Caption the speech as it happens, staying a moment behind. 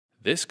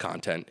This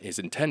content is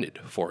intended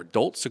for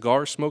adult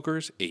cigar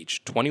smokers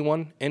aged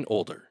 21 and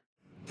older.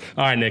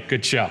 All right, Nick,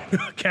 good show.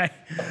 Okay.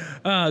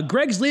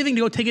 Greg's leaving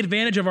to go take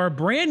advantage of our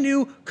brand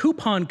new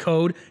coupon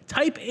code.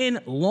 Type in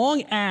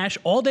Long Ash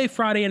all day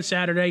Friday and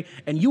Saturday,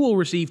 and you will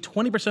receive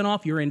 20%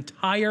 off your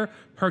entire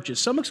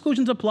purchase. Some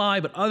exclusions apply,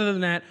 but other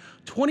than that,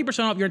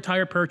 20% off your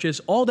entire purchase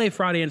all day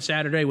Friday and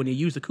Saturday when you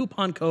use the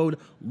coupon code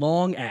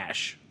Long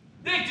Ash.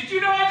 Nick, did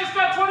you know I just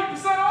got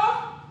 20%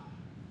 off?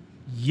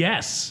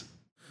 Yes.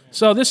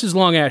 So this is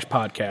Long Ash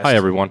Podcast. Hi,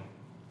 everyone.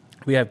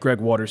 We have Greg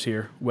Waters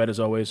here, wet as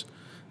always.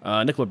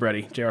 Nick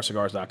Libretti,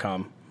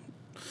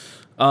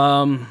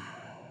 jrcigars.com.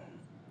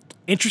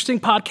 Interesting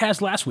podcast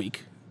last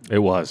week. It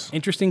was.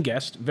 Interesting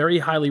guest. Very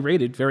highly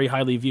rated, very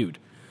highly viewed.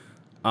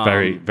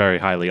 Very, very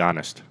highly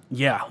honest.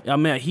 Yeah. I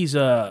mean, he's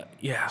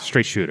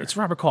Straight shooter. It's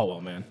Robert Caldwell,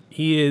 man.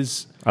 He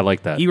is. I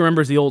like that. He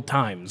remembers the old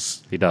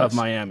times He does. of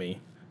Miami.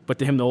 But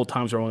to him, the old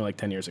times are only like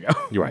 10 years ago.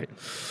 You're right.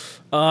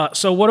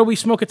 So what are we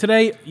smoking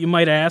today? You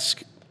might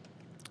ask.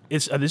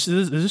 Is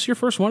this your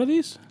first one of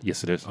these?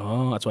 Yes, it is.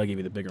 Oh, that's why I gave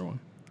you the bigger one.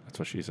 That's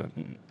what she said.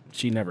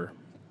 She never.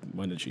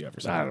 When did she ever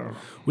say I that? don't know.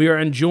 We are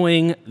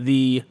enjoying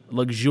the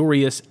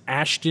luxurious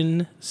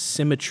Ashton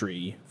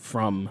Symmetry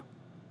from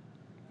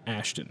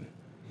Ashton.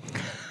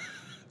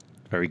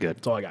 Very good.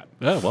 That's all I got.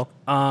 Yeah, well.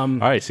 All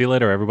right, see you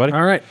later, everybody.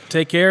 All right.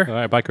 Take care. All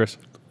right, bye, Chris.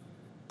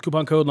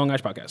 Coupon code Long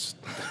Ash Podcast.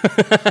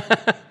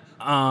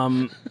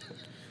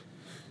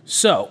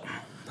 So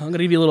I'm gonna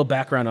give you a little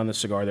background on this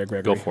cigar there,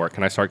 Gregory. Go for it.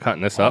 Can I start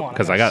cutting this up?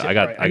 Because I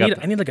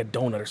need like a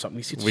donut or something.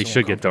 These seats are We so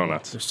should get uncomfortable.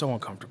 donuts. They're so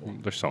uncomfortable.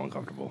 They're so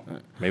uncomfortable.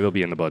 Maybe it'll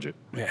be in the budget.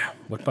 Yeah.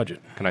 What budget?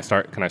 Can I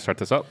start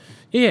this up?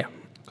 Yeah.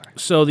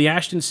 So the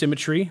Ashton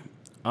Symmetry,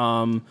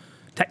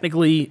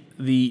 technically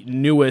the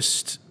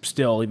newest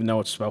still, even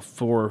though it's about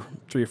 3 or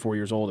 4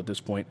 years old at this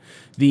point,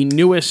 the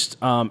newest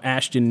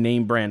Ashton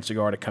name brand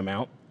cigar to come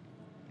out.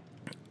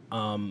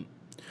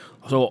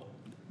 So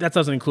that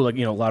doesn't include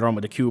La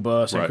Aroma de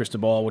Cuba, San Right.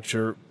 Cristobal, which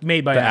are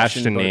made by The Ashton.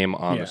 Ashton but- name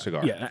on yeah, the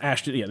cigar. Yeah,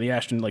 Ashton. Yeah, the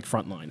Ashton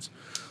front lines.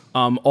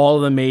 All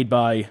of them made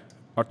by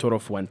Arturo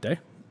Fuente.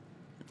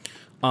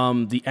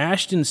 The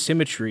Ashton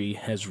Symmetry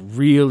has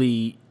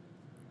really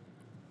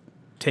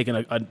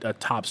taken a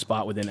top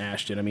spot within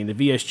Ashton. I mean, the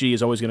VSG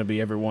is always going to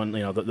be everyone,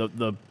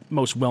 the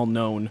most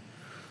well-known,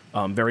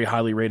 very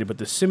highly rated, but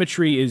the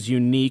Symmetry is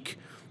unique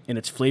in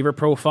its flavor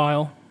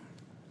profile.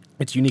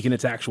 It's unique in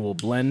its actual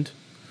blend.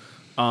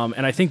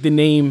 And I think the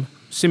name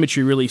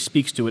Symmetry really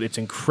speaks to it. It's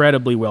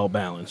incredibly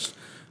well-balanced.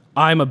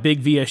 I'm a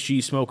big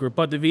VSG smoker,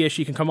 but the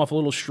VSG can come off a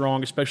little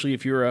strong, especially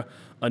if you're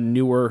a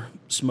newer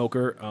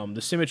smoker.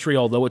 The Symmetry,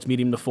 although it's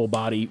medium to full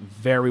body,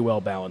 very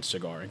well-balanced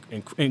cigar,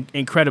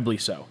 incredibly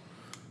so.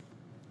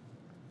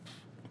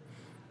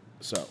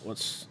 So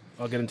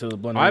I'll get into the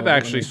blend. I've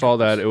actually saw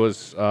that it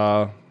was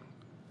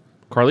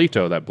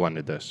Carlito that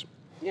blended this.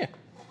 Yeah.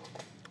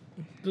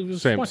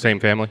 Same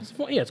family.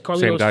 Yeah, it's Carlitos.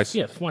 Same guys.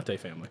 Yeah, Fuente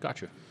family.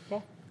 Gotcha.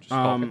 Well, just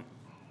talking.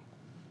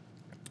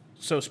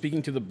 So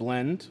speaking to the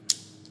blend,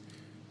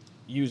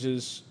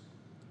 uses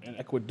an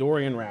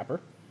Ecuadorian wrapper.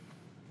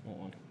 Hold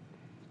on.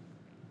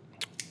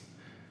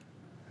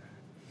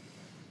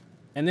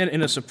 And then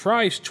in a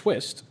surprise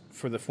twist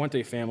for the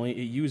Fuente family,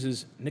 it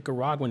uses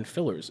Nicaraguan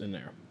fillers in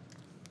there.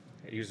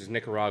 It uses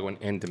Nicaraguan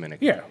and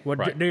Dominican. Yeah, well,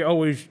 Right. they're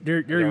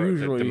usually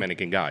the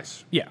Dominican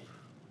guys. Yeah.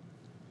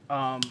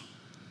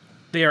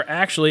 They are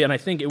actually, and I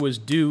think it was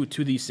due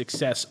to the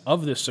success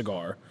of this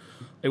cigar,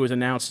 it was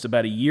announced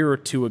about a year or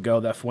two ago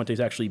that Fuente is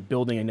actually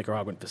building a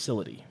Nicaraguan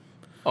facility.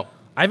 Oh,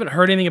 I haven't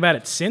heard anything about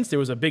it since. There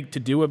was a big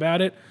to-do about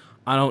it.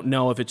 I don't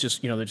know if it's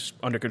just, they're just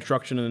under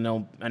construction and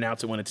they'll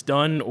announce it when it's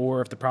done,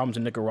 or if the problems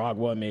in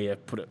Nicaragua may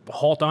have put a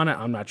halt on it.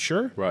 I'm not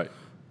sure. right.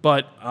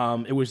 But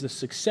it was the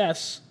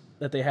success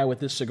that they had with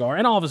this cigar,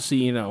 and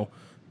obviously,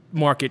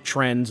 market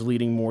trends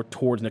leading more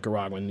towards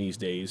Nicaraguan these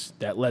days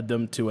that led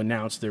them to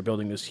announce they're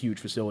building this huge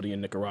facility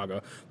in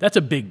Nicaragua. That's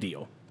a big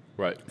deal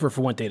Right. for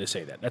Fuente to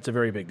say that. That's a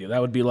very big deal.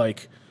 That would be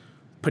like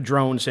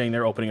Padron saying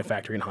they're opening a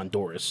factory in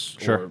Honduras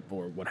Sure.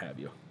 or what have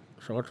you.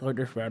 So let's light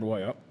this bad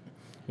boy up.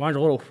 Mine's a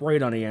little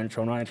frayed on the end,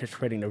 so I'm not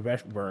anticipating the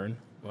best burn.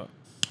 But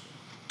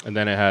And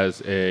then it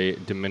has a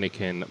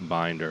Dominican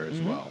binder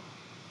as well.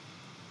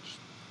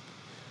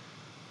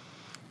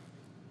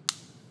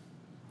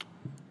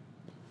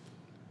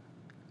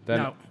 Then,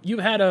 now, you've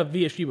had a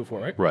VSG before,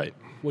 right? right.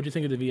 What'd you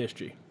think of the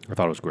VSG? I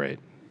thought it was great.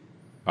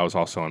 I was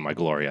also in my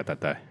glory at that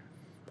day.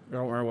 I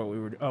don't remember what we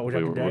were. Oh, was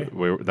that the day?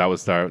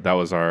 That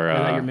was our Was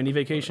that your mini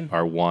vacation?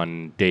 our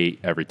one date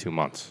every 2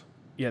 months.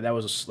 Yeah, that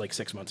was like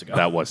 6 months ago.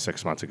 That was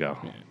 6 months ago.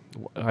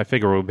 I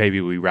figure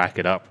maybe we rack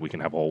it up. We can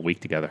have a whole week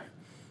together.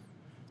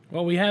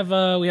 Well, we have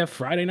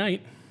Friday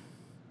night,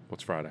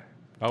 What's Friday?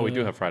 Oh, we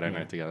do have Friday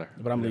night together.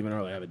 but I'm leaving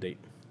early. I have a date.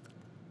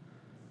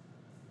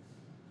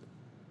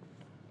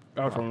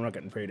 Also, I'm not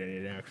getting paid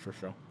any extra,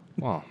 so.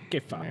 Well, Okay,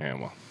 fine.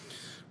 yeah,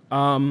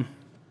 well.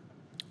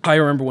 I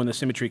remember when the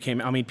Symmetry came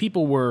out. I mean,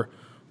 people were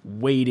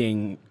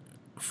waiting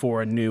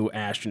for a new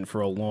Ashton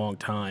for a long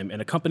time,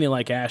 and a company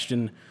like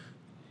Ashton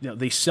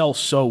they sell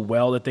so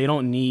well that they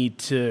don't need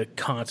to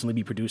constantly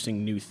be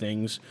producing new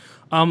things.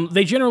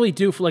 They generally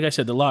do, for like I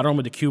said, the La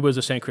Aroma de Cubas,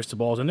 the San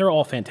Cristobals, and they're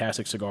all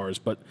fantastic cigars,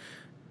 but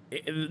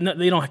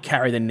they don't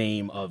carry the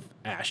name of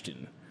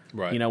Ashton.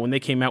 Right. You know, when they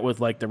came out with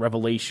like the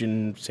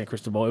Revelation San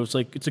Cristobal, it was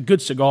like it's a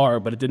good cigar,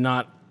 but it did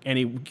not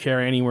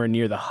carry anywhere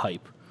near the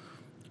hype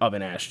of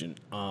an Ashton.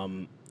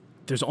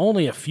 There's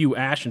only a few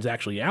Ashtons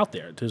actually out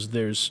there.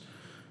 There's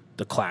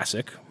the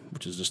Classic,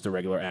 which is just the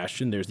regular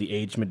Ashton. There's the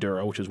Aged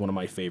Maduro, which is one of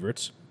my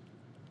favorites.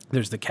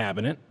 There's the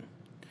Cabinet.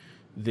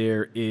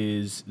 There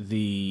is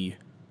the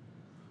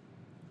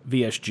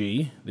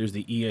VSG. There's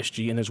the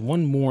ESG, and there's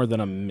one more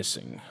that I'm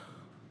missing.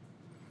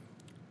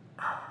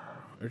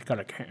 It's got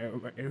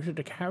is it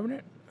the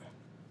Cabinet?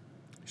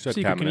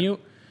 Steve, Cabinet.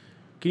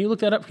 Can you look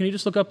that up? Can you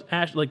just look up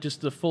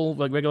just the full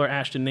like regular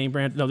Ashton name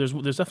brand? No, there's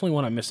definitely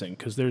one I'm missing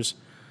because there's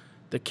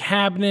the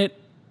Cabinet,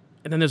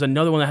 and then there's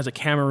another one that has a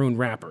Cameroon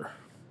wrapper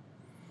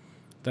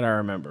that I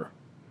remember.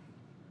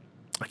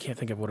 I can't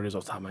think of what it is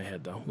off the top of my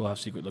head though. We'll have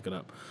Secret look it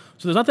up.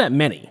 So there's not that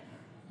many.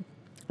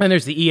 And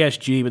there's the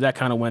ESG, but that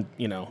kind of went,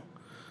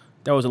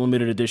 that was a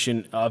limited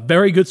edition.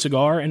 Very good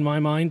cigar in my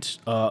mind.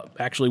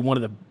 Actually, one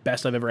of the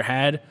best I've ever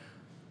had.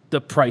 The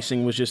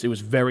pricing was it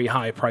was very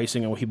high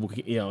pricing, and people,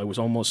 it was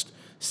almost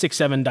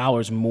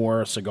 $6-7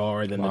 more a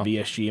cigar than the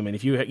VSG. I mean,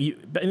 if you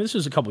and this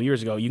was a couple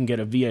years ago, you can get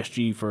a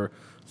VSG for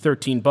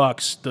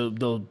 $13.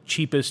 The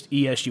cheapest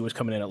ESG was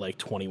coming in at like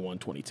 21,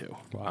 22.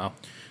 Wow.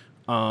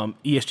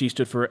 ESG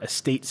stood for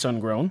Estate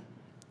Sun-Grown.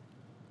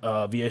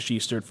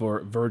 VSG stood for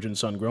Virgin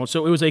Sun-Grown.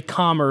 So it was a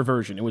calmer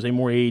version. It was a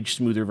more aged,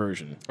 smoother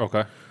version.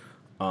 Okay.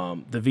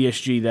 The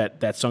VSG,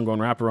 that sun-grown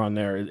wrapper on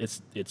there,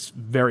 it's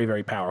very,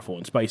 very powerful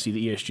and spicy.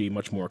 The ESG,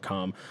 much more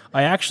calm.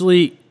 I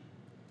actually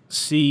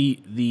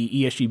see the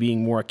ESG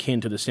being more akin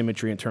to the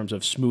Symmetry in terms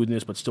of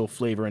smoothness, but still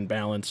flavor and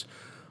balance.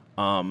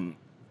 But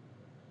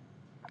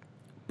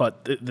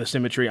the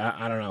Symmetry,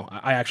 I don't know.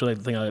 I actually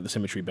think I like the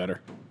Symmetry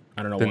better.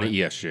 I don't know Than why.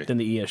 the ESG. Than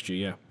the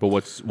ESG, yeah. But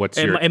what's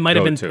your it might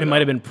have been go-to, it might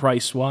have been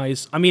price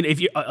wise. I mean,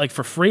 if you like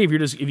for free, if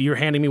you're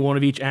handing me one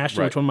of each Ashton,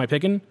 Right. which one am I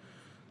picking?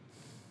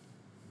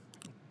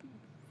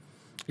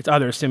 It's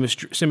either a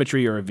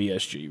Symmetry or a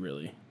VSG,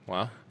 really.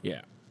 Wow.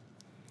 Yeah.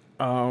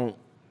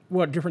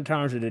 What different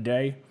times of the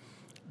day?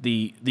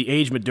 The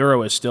Aged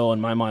Maduro is still,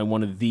 in my mind,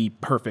 one of the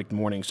perfect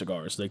morning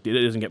cigars. Like it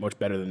doesn't get much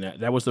better than that.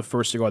 That was the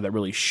first cigar that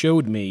really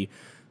showed me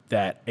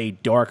that a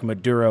dark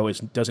Maduro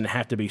doesn't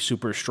have to be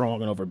super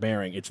strong and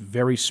overbearing. It's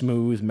very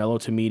smooth, mellow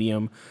to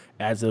medium,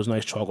 adds those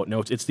nice chocolate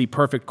notes. It's the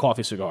perfect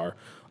coffee cigar.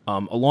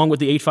 Along with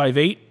the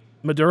 858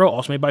 Maduro,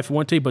 also made by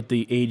Fuente, but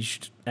the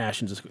aged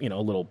Ashton's is a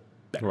little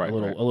better, Right, a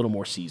little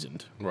more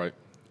seasoned. Right.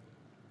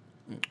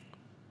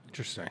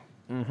 Interesting.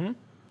 Hold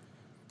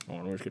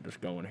on, let's get this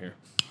going here.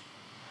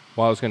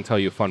 Well, I was going to tell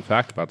you a fun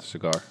fact about the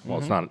cigar. Well,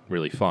 it's not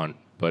really fun,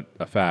 but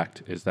a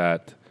fact is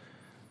that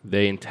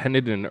they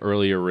intended an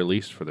earlier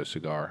release for the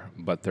cigar,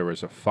 but there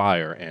was a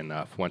fire in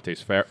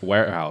Fuente's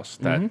warehouse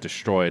that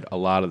destroyed a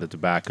lot of the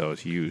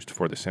tobaccos used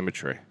for the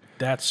Symmetry.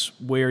 That's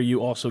where you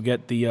also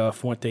get the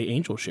Fuente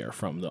Angel Share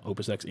from, the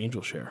Opus X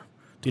Angel Share.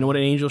 Do you know what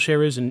an Angel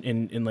Share is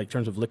in like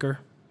terms of liquor?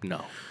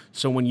 No.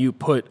 So when you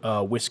put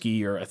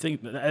whiskey, or I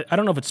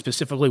don't know if it's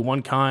specifically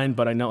one kind,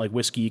 but I know like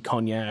whiskey,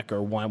 cognac,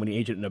 or wine, when you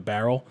age it in a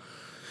barrel,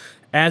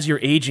 as you're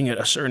aging it,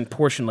 a certain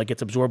portion like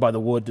gets absorbed by the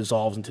wood,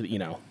 dissolves into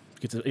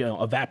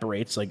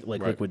evaporates like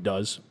Right. liquid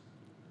does,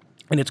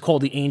 and it's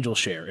called the Angel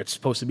Share. It's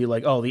supposed to be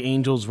like, the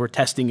angels were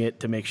testing it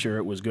to make sure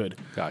it was good.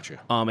 Gotcha.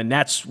 And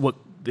that's what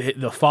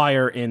the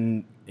fire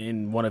in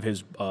one of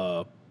his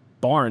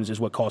barns is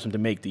what caused him to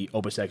make the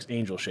Opus X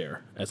Angel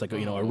Share as like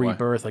a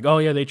rebirth. Like,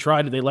 they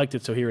tried it, they liked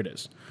it, so here it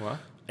is. What?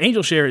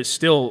 Angel Share is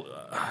still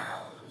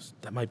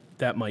that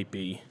might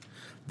be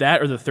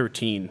that or the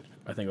 13.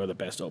 I think are the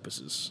best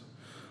opuses.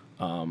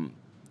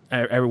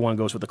 Everyone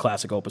goes with the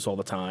classic opus all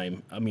the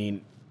time. I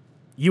mean,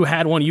 you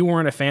had one, you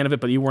weren't a fan of it,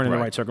 but you weren't in the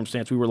Right. right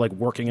circumstance. We were like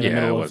working in the Yeah,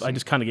 middle it of. wasn't. I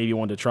just kind of gave you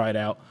one to try it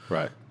out.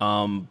 Right.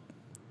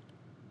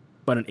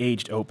 But an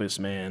aged opus,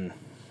 man,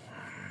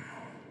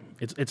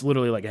 it's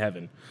literally like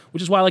heaven.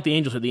 Which is why I like the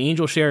Angel Share. The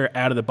Angel Share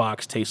out of the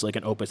box tastes like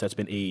an opus that's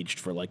been aged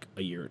for like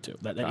a year or two.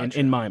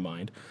 In my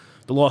mind,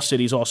 the Lost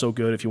City is also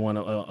good if you want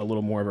a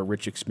little more of a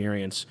rich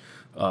experience.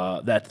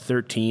 That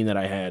 13 that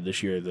I had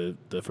this year,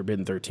 the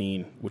Forbidden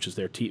 13, which is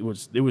it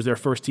was their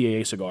first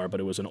TAA cigar, but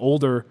it was an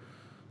older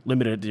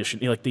limited edition.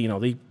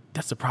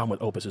 That's the problem with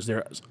opuses.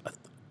 There's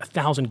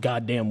 1,000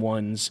 goddamn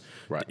ones.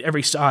 Right.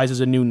 Every size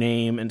is a new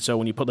name, and so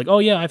when you put like,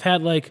 I've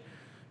had like,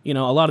 a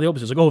lot of the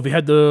opuses, like, if you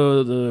had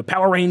the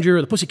Power Ranger,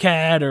 or the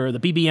Pussycat, or the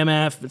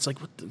BBMF, it's like,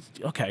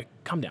 okay,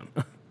 calm down.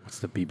 What's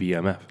the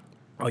BBMF?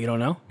 Oh, you don't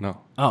know?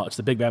 No. Oh, it's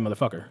the Big Bad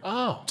Motherfucker.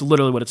 Oh. It's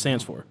literally what it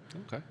stands for.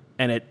 Okay.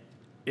 And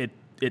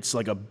it's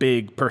like a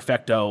big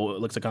perfecto. It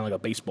looks like kind of like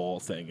a baseball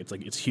thing.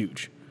 It's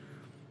huge.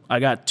 I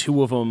got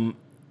 2 of them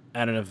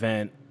at an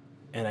event,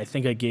 and I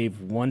think I gave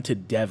one to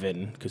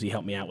Devin because he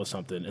helped me out with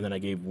something, and then I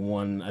gave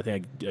one. I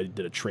think I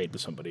did a trade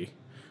with somebody.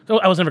 So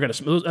I was never gonna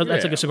smoke.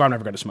 That's like a cigar I'm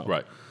never gonna smoke.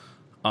 Right.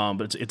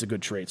 But it's a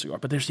good trade cigar.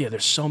 But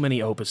there's so many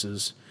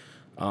opuses.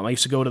 I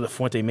used to go to the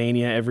Fuente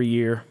Mania every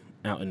year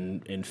out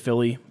in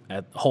Philly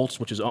at Holt's,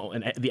 which is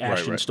the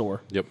Ashton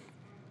store. Yep.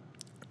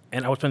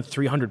 And I would spend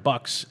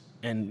 $300.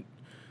 And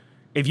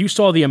if you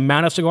saw the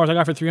amount of cigars I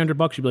got for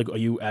 $300, you'd be like, "Are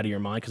you out of your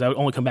mind?" Because I would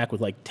only come back with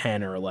like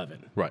 10 or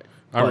 11. Right.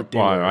 But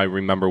I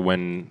remember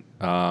when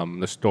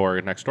the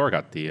store next door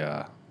got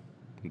the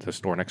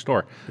store next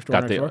door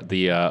got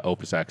the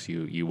Opus X.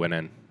 You went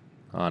in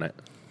on it.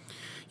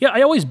 Yeah,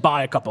 I always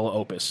buy a couple of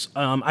Opus.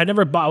 I would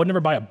never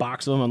buy a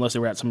box of them unless they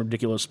were at some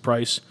ridiculous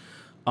price.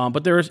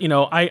 But there's,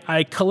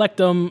 I collect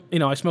them.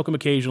 I smoke them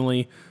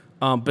occasionally.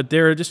 But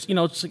they're just,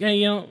 it's like,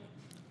 hey,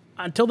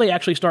 until they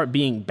actually start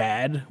being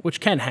bad, which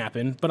can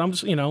happen. But I'm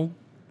just,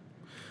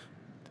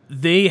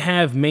 they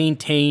have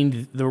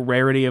maintained the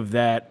rarity of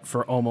that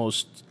for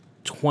almost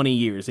 20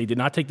 years. They did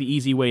not take the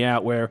easy way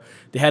out where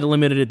they had a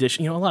limited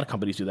edition. A lot of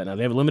companies do that now.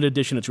 They have a limited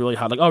edition that's really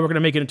hot. Like, oh, we're going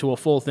to make it into a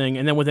full thing.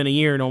 And then within a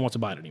year, no one wants to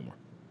buy it anymore.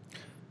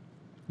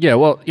 Yeah,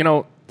 well,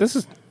 this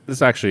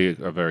is actually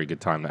a very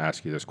good time to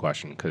ask you this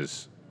question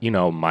because,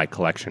 my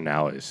collection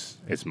now is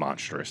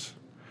monstrous.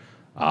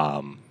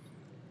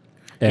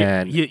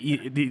 And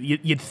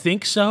you'd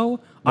think so.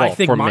 Well, I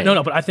think for mine. me.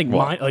 No, but I think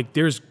Well, mine. Like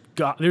there's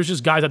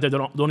just guys out there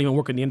that don't even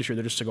work in the industry.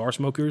 They're just cigar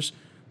smokers.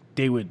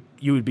 You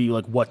would be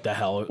like, what the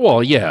hell?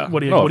 Well, yeah.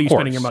 What are you of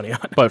spending your course. money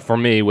on? But for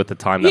me, with the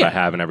time that Yeah. I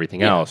have and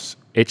everything else,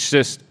 it's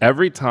just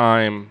every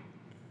time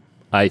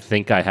I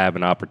think I have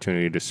an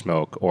opportunity to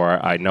smoke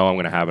or I know I'm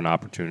going to have an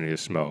opportunity to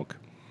smoke,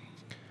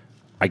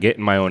 I get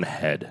in my own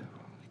head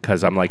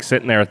because I'm like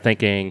sitting there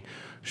thinking,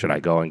 should I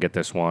go and get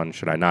this one?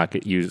 Should I not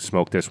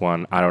smoke this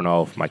one? I don't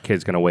know if my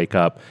kid's going to wake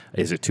up.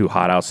 Is it too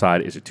hot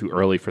outside? Is it too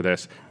early for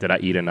this? Did I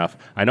eat enough?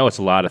 I know it's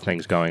a lot of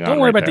things going on. Don't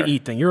worry right about there. the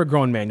eat thing. You're a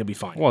grown man. You'll be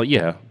fine. Well,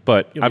 yeah,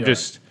 but You'll I'm be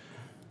just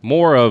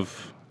more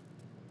of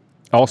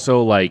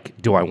also like,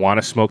 do I want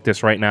to smoke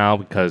this right now?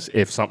 Because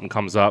if something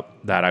comes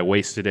up that I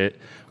wasted it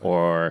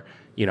or,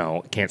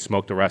 can't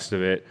smoke the rest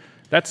of it,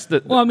 that's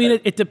the... Well, I mean,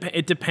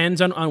 it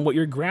depends on what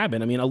you're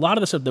grabbing. I mean, a lot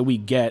of the stuff that we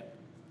get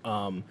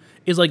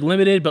is like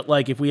limited, but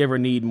like if we ever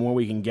need more,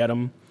 we can get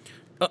them.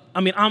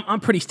 I mean, I'm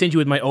pretty stingy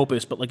with my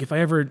Opus, but like if I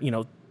ever,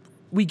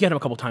 we get them a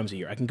couple times a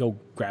year. I can go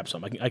grab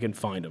some. I can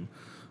find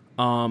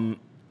them.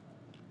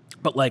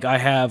 But like I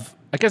have...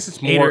 I guess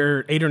it's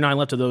more... eight or nine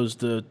left of those,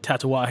 the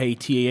Tatuaje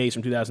TAAs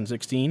from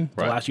 2016. Right.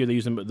 The last year they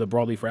used them, the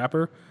broadleaf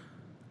wrapper.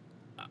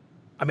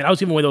 I mean, I was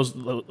giving away those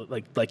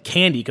like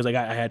candy because I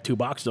had 2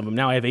 boxes of them.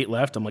 Now I have 8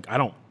 left. I'm like, I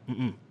don't.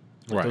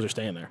 Right. Those are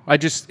staying there.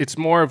 It's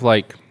more of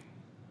like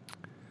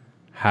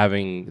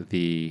having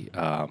the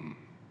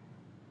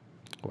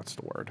what's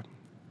the word?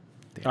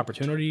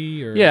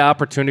 Opportunity or Yeah,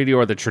 opportunity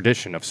or the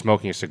tradition of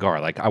smoking a cigar.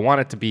 Like I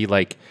want it to be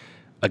like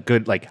a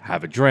good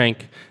have a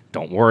drink,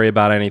 don't worry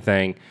about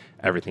anything,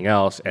 everything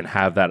else, and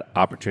have that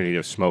opportunity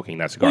of smoking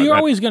that cigar. Well, you're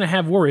always going to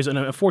have worries, and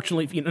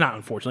unfortunately, not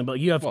unfortunately, but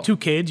you have Well, 2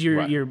 kids. You're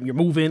right. you're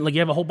moving. Like you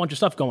have a whole bunch of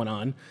stuff going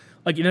on.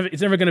 Like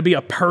it's never going to be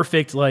a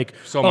perfect like.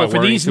 So am I for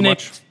worrying these too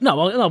next much?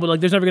 no, but like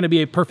there's never going to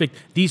be a perfect.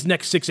 These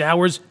next 6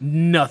 hours,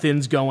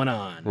 nothing's going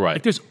on. Right.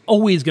 Like there's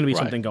always going to be Right.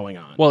 something going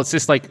on. Well, it's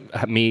just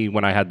like me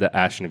when I had the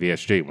Ashton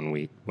VSG when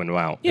we went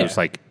out. Yeah. It was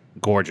like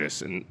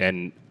gorgeous,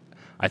 and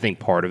I think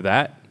part of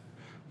that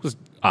was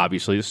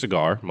obviously the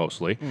cigar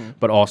mostly,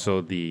 but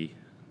also the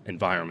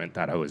environment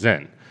that I was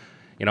in.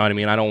 You know what I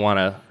mean? I don't want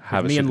to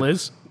have Me and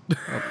Liz.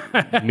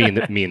 me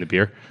and the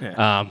beer.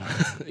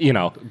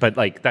 But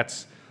like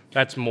that's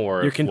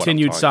more Your of what I'm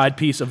continued talking- side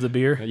piece of the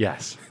beer.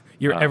 Yes.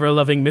 Your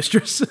ever-loving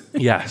mistress.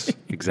 Yes,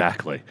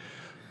 exactly.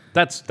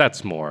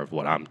 That's more of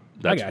what I'm.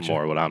 That's gotcha.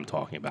 more what I'm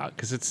talking about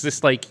because it's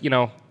just like I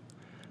don't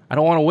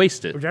want to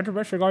waste it. Was that the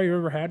best cigar you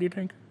ever had, do you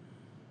think?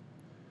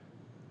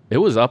 It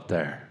was up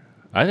there.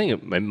 I think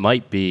it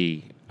might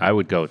be. I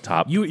would go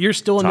top. You're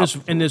still in top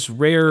this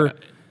rare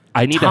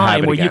I need to have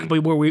time it where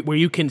again. where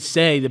you can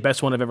say the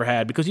best one I've ever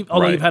had because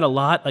although Right. you've had a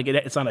lot, like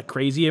it's not a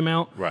crazy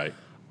amount. Right.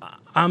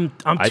 I'm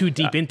too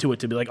deep into it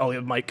to be like, oh,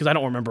 it might, because I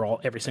don't remember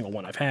every single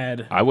one I've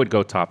had. I would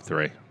go top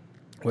 3.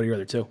 What are your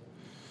other 2?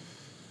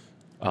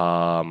 The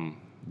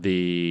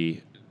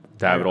I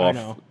Davidoff.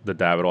 know. The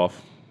Davidoff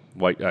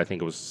white. I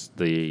think it was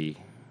the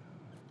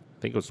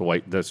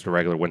white. That's the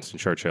regular Winston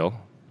Churchill.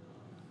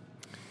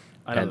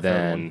 I know And the third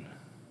then, one.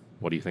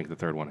 what do you think the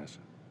third one is?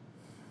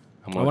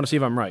 I want to see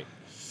if I'm right.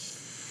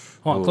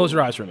 Hold on, close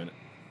your eyes for a minute.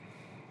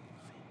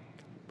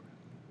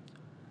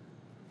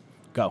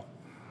 Go.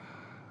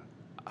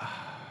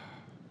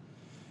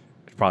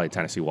 It's probably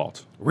Tennessee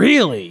Waltz.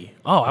 Really?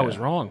 Oh, I was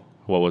wrong.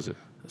 What was it?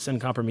 Sin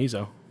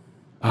Compromiso.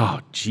 Oh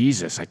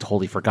Jesus! I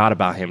totally forgot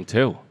about him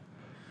too.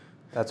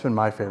 That's been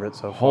my favorite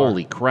so far.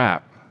 Holy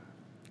crap!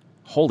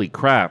 Holy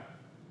crap!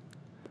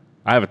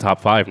 I have a top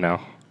 5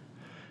 now.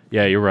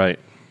 Yeah, you're right.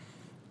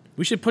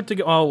 We should put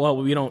together. Oh well,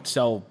 we don't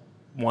sell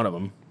one of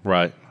them,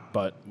 Right.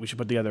 but we should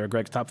put together a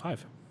Greg's top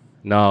 5.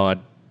 No,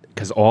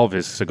 because all of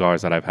his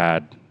cigars that I've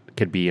had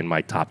could be in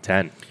my top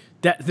 10.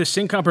 That the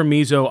Sin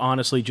Compromiso,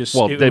 honestly, just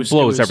Well, it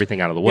blows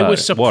everything out of the It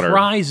was water.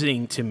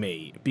 surprising to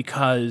me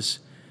because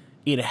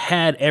it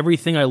had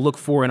everything I look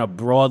for in a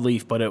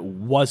broadleaf, but it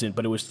wasn't.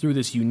 But it was through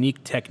this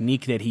unique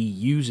technique that he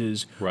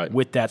uses Right.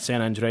 with that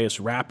San Andreas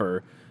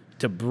wrapper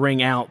to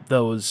bring out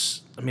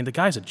those. I mean, the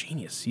guy's a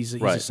genius. He's a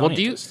Right. Well,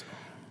 scientist.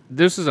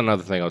 this is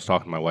another thing I was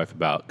talking to my wife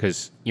about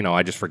because,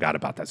 I just forgot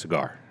about that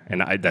cigar.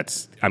 And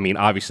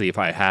obviously, if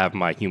I have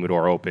my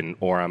humidor open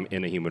or I'm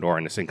in a humidor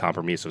and the Sin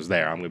Compromiso's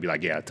there, I'm going to be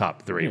like, yeah,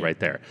 top 3 right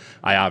there.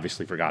 I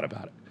obviously forgot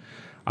about it.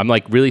 I'm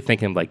like really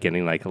thinking of like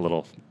getting like a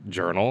little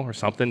journal or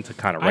something to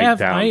kind of write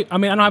down. I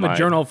don't have a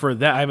journal for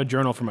that. I have a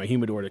journal for my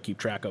humidor to keep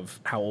track of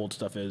how old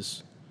stuff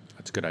is.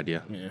 That's a good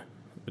idea. Yeah.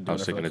 I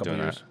was thinking of doing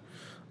that.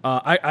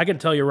 I can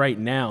tell you right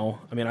now,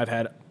 I mean, I've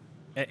had,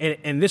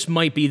 and this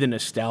might be the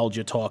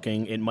nostalgia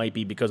talking. It might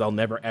be because I'll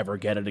never, ever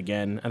get it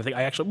again. And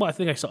I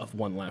think I still have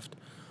one left.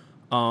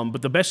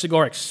 But the best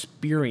cigar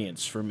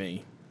experience for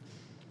me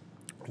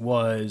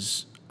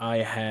was I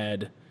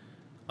had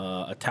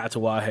a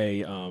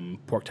Tatuaje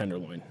pork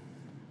tenderloin.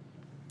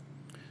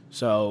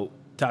 So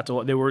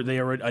they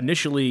were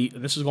initially,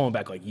 this is going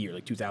back like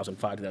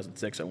 2005,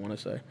 2006, I want to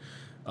say.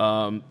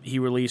 He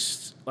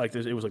released like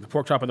this, it was like the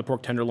pork chop and the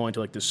pork tenderloin to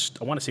like this.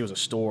 I want to say it was a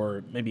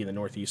store, maybe in the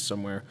Northeast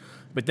somewhere.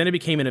 But then it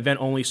became an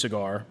event-only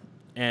cigar,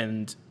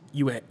 and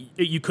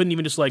you couldn't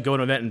even just like go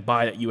to an event and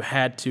buy it. You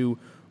had to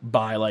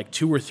buy like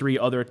 2 or 3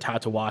 other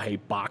Tatuaje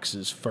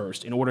boxes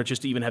first in order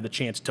just to even have the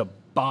chance to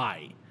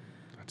buy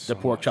the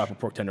pork chop and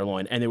pork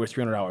tenderloin. And they were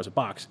 $300 a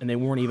box, and they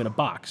weren't even a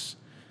box.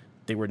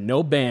 They were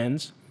no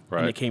bands,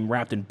 and they came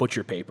wrapped in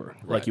butcher paper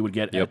like you would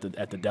get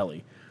at the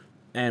deli.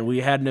 And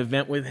we had an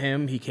event with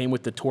him. He came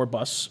with the tour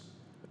bus.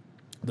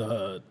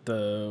 The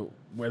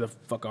Where the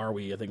Fuck Are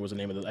We? I think was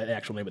the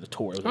actual name of the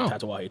tour. It was the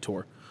Tatuaje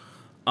tour.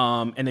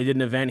 And they did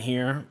an event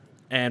here.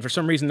 And for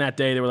some reason that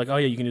day, they were like, oh,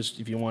 yeah, you can just,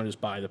 if you want to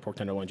just buy the pork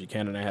tenderloins, you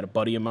can. And I had a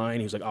buddy of mine.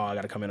 He was like, oh, I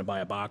got to come in and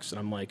buy a box. And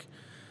I'm like,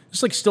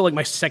 it's like still like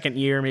my second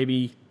year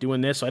maybe doing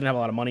this. So I didn't have a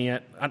lot of money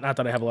yet. Not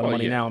that I have a lot of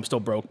money now. I'm still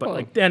broke. But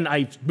like then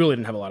I really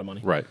didn't have a lot of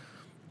money. Right.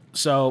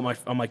 So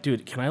I'm like,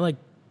 dude, can I like,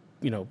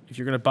 if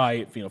you're going to buy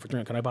it, for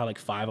drink, can I buy like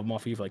 5 of them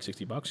off of you for like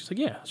 $60? He's like,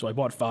 yeah. So I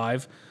bought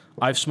 5.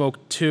 I've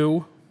smoked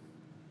 2.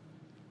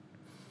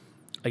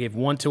 I gave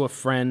 1 to a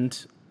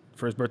friend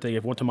for his birthday. I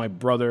gave 1 to my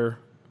brother.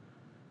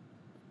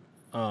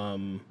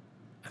 I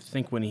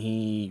think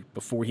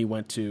before he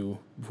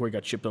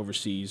got shipped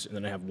overseas, and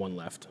then I have 1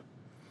 left.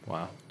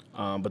 Wow.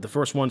 But the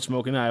first one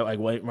smoking, I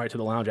went right to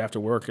the lounge after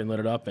work and lit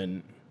it up,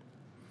 and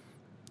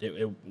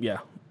it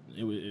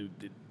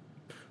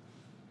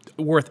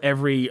worth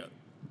every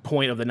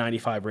point of the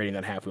 95 rating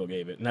that Half Wheel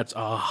gave it, and that's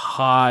a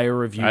high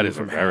review. That is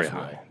from very Half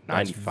Wheel. high.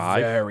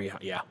 95? Very high,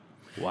 yeah.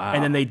 Wow.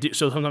 And then they do.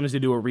 So sometimes they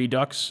do a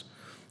redux,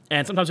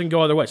 and sometimes it can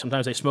go other way.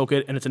 Sometimes they smoke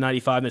it and it's a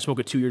 95, and they smoke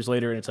it 2 years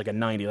later and it's like a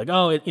 90. Like,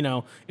 oh,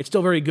 it's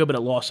still very good, but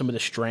it lost some of the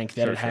strength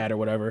that it had or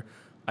whatever.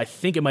 I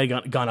think it might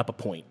have gone up a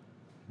point.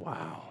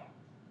 Wow.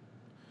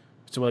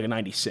 So like a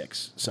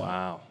 96. So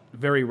Wow.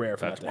 very rare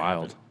for That's that to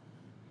wild. happen.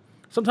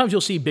 Sometimes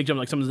you'll see big jump,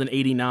 like something's an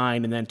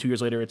 89, and then 2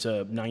 years later it's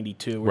a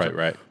 92. Or something.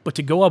 Right. But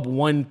to go up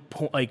 1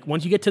 point, like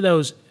once you get to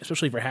those,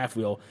 especially for Half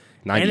Wheel,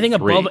 93.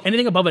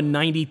 anything above a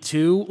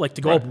 92, like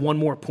to go up 1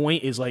 more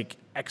point is like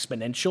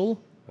exponential.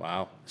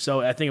 Wow.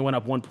 So I think it went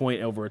up 1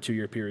 point over a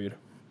 2-year period.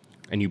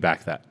 And you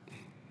back that?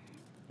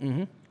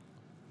 Mm-hmm.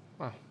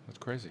 Wow, that's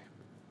crazy.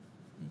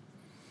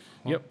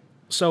 Yep.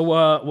 So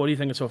what do you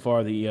think so far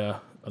of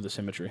the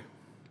Symmetry?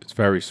 It's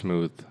very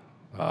smooth.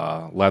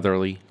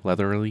 Leatherly.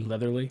 Leatherly?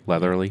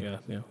 Leatherly.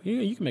 Yeah.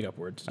 You can make up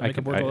words. I I make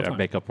up words all the time.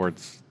 make up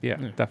words. Yeah,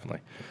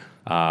 definitely.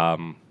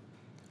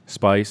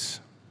 Spice.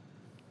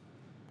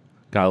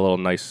 Got a little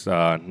nice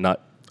nut.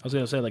 I was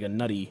going to say like a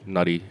nutty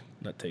Nutty.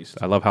 nut taste.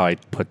 I love how I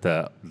put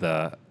the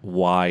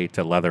Y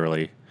to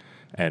leatherly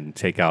and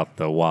take out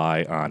the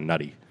Y on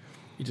nutty.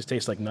 It just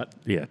tastes like nut.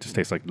 Yeah, it just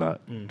tastes like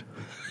nut.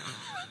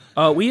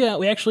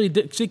 We actually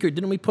did, Secret,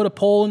 didn't we put a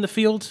poll in the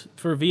field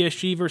for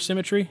VSG versus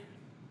Symmetry?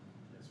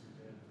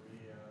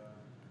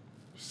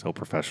 So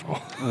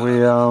professional.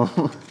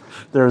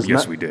 There's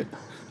Yes, we did.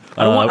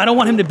 I don't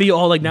want him to be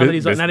all like now that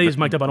he's Mr.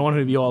 mic'd up. I don't want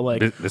him to be all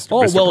like, Mr.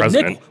 well,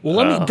 President,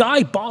 Nick,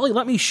 Guy Bolly,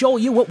 let me show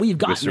you what we've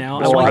got Mr.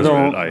 now. Mr. Well,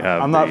 President, I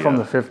have I'm not the, from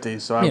the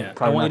 50s, so I'm Yeah, I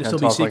probably want not you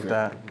to going to still be talk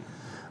like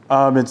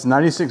that. It's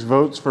 96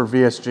 votes for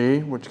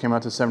VSG, which came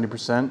out to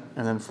 70%,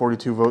 and then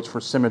 42 votes for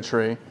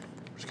Symmetry,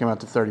 which came out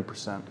to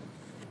 30%.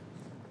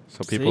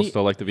 So people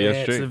still like the VSG.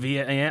 Yeah, it's the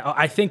yeah,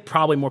 I think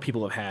probably more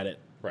people have had it.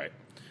 Right.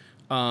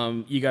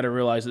 You got to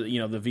realize that the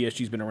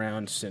VSG's been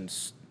around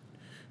since.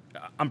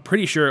 I'm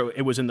pretty sure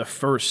it was in the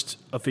first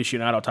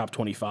aficionado top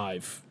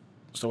 25,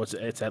 so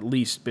it's at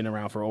least been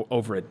around for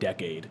over a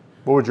decade.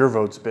 What would your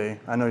votes be?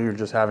 I know you're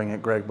just having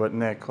it, Greg, but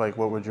Nick, like,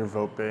 what would your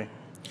vote be?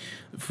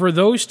 For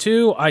those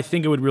two, I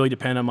think it would really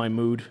depend on my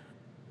mood.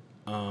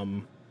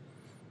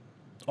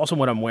 Also,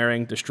 what I'm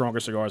wearing. The stronger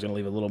cigar is going to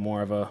leave a little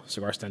more of a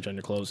cigar stench on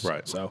your clothes.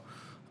 Right. So,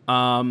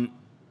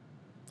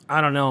 I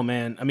don't know,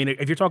 man. I mean,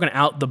 if you're talking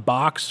out the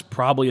box,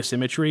 probably a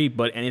Symmetry,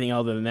 but anything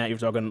other than that, you're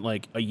talking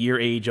like a year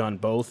age on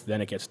both, then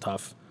it gets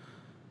tough.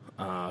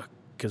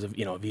 Because of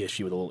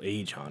VSG with a little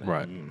age on it.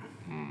 Right.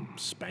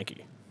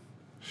 Spanky.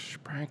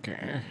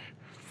 Spranker.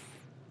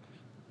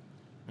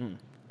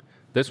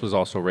 This was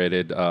also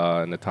rated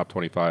in the top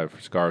 25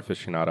 for Cigar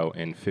Aficionado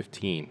in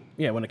 15.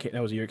 Yeah, when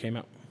that was the year it came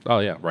out. Oh,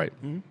 yeah, right.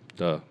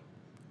 Duh.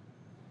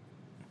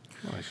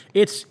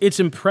 Nice. It's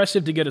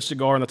impressive to get a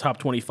cigar in the top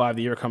 25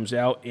 the year it comes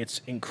out.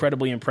 It's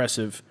incredibly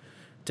impressive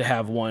to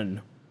have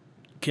one,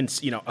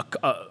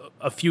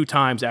 a few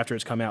times after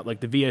it's come out, like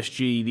the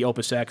VSG, the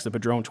Opus X, the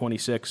Padron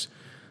 26.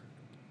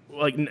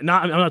 Like, I'm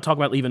not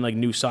talking about even like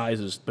new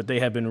sizes, but they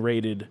have been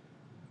rated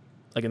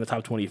like in the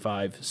top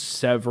 25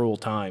 several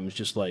times,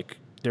 just like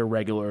they're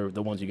regular,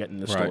 the ones you get in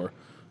the Right.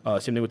 store.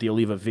 Same thing with the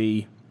Oliva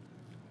V.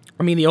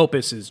 I mean, the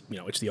Opus is,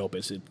 it's the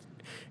Opus.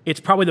 It's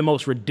probably the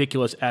most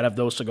ridiculous out of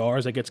those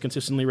cigars that gets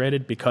consistently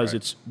rated because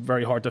it's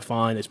very hard to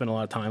find. They spend a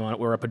lot of time on it.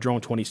 Where a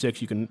Padron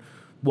 26, you can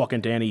walk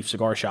into any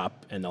cigar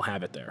shop and they'll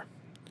have it there.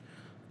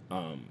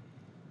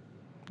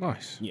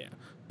 Nice. Yeah,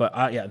 but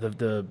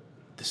the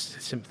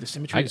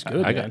symmetry is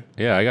good, man.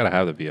 I got to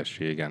have the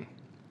VSG again.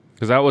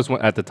 Because that was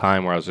at the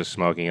time where I was just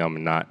smoking them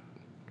and I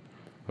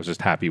was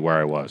just happy where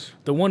I was.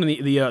 The one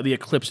in the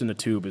Eclipse in the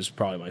tube is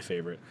probably my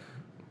favorite.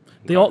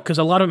 They all, because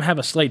a lot of them have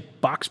a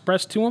slight box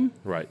press to them.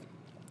 Right.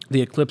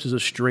 The Eclipse is a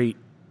straight,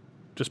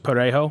 just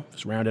Parejo,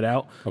 just rounded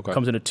out. Okay.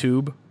 Comes in a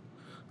tube.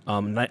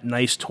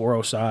 Nice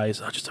Toro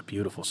size. Oh, just a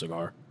beautiful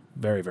cigar.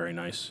 Very, very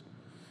nice.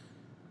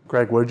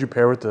 Greg, what did you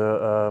pair with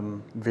the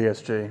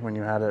VSG when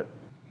you had it?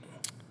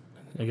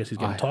 I guess he's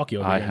going to talk you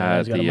over I again. had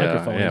He's got a the,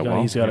 microphone.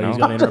 yeah, He's got to well,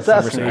 interrupt Just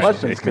asking conversation.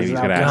 questions. Maybe he's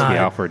now- going to ask me God.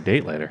 out for a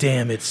date later.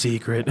 Damn, it's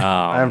secret.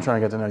 I am trying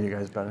to get to know you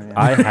guys better. Yeah.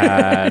 I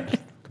had,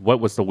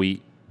 what was the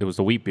wheat? It was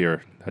the wheat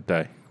beer that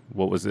day.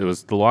 What was it? It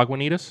was the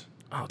Lagunitas?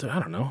 Oh, dude, I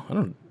don't know. I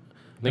don't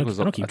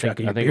keep track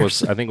of your I think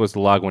beers. it was the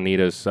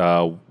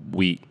Lagunitas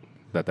wheat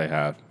that they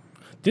have.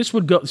 This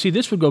would go. See,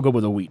 this would go good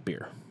with a wheat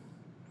beer,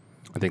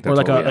 I think that's or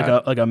like what we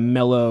had. like a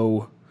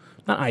mellow,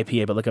 not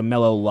IPA, but like a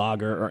mellow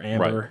lager or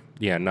amber. Right.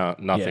 Yeah. No.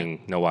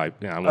 Nothing. No. I A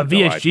wouldn't go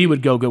VSG IP.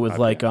 would go good with IPA.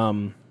 like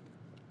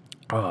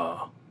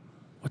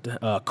what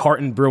the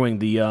Carton Brewing,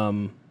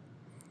 the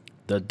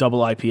double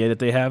IPA that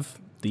they have.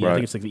 I Right.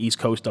 think it's like the East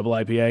Coast double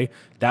IPA.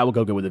 That will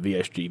go good with the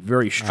VSG.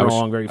 Very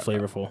strong, very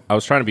flavorful. I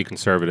was trying to be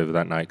conservative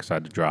that night because I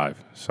had to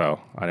drive, so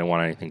I didn't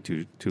want anything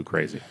too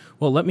crazy.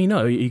 Well, let me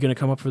know. Are you going to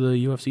come up for the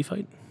UFC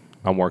fight?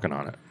 I'm working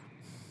on it.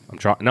 I'm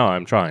trying. No,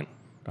 I'm trying.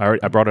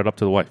 I brought it up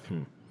to the wife.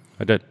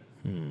 I did.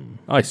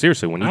 Oh,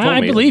 seriously, when you told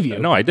I me, believe you.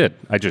 No, I did.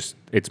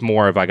 It's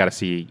more of I got to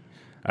see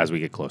as we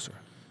get closer.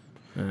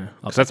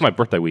 Because that's my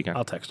birthday weekend.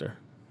 I'll text her.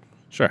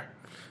 Sure.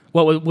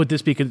 Well, would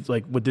this be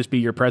would this be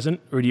your present,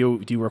 or do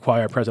you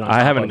require a present? On I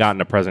top haven't of- gotten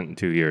a present in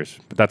 2 years,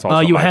 but that's also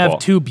You my have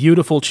fault. 2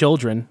 beautiful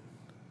children.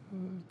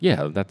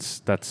 Yeah,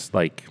 that's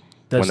like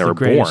That's when they the were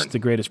greatest- born. the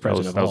greatest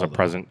present of That was all, a though.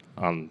 present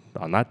on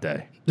that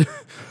day.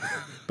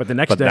 But the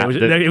next But day,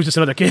 that- it was just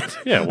another kid.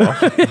 Yeah, well,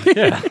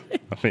 yeah.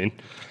 I mean,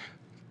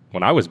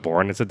 when I was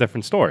born, it's a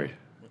different story.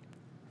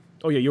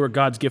 Oh yeah, you were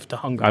God's gift to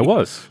Hungary. I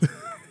was.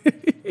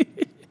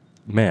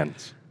 Man.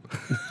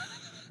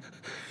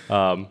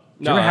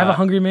 Did you ever have a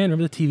Hungry Man?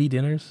 Remember the TV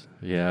dinners?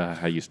 Yeah,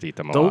 I used to eat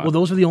them a lot. Well,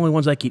 those were the only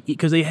ones I could eat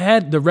because they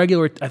had the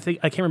regular. I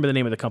can't remember the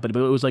name of the company,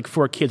 but it was like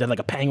for kids. It had like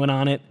a penguin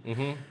on it.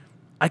 Mm-hmm.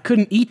 I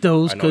couldn't eat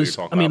those I know what you're because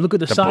talking about. look at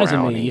the The size of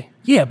me. brownie.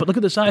 Yeah, but look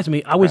at the size of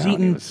me. I was Brownie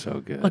eating was so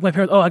good. like my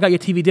parents. Oh, I got you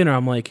TV dinner.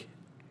 I'm like,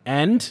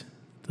 and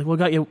like, well, I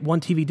got you one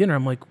TV dinner.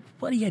 I'm like,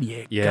 what do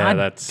you? Yeah, God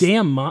that's-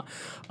 damn. A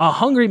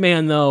Hungry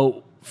Man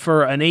though.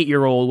 For an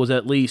 8-year-old was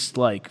at least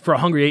like for a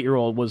hungry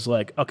 8-year-old was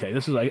like okay,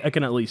 this is like I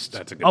can at least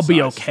That's a good I'll be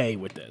size. okay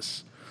with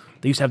this.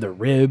 They used to have the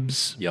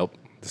ribs, Yep.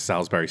 The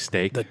Salisbury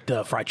steak.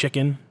 the fried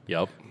chicken.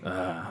 Yep.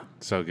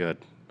 So good.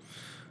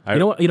 You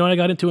know what I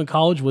got into in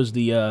college was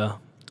the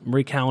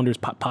Marie Callender's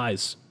pot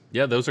pies.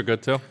 Yeah, those are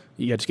good too.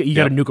 You got to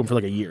nuke them for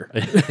like a year.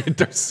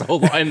 They're so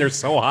long and they're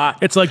so hot.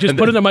 It's like just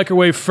put it in the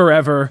microwave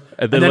forever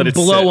and then let it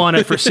blow sit. on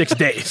it for 6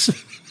 days.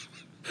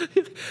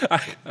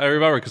 I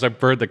remember because I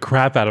burned the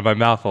crap out of my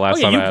mouth the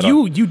last time I had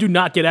you do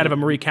not get out of a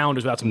Marie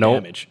Callender's without some Nope.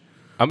 damage.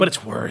 I'm- But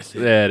it's worth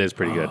it. Yeah, it is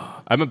pretty good.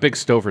 I'm a big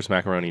Stouffer's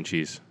macaroni and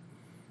cheese.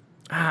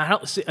 I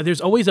don't see, there's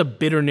always a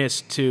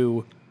bitterness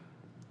to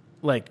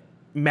like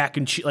mac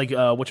and cheese, like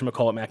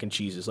whatchamacallit mac and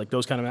cheeses, like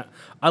those kind of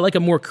I like a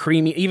more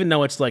creamy, even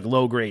though it's like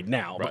low grade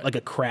now, but Right. like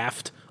a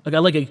Kraft. Like I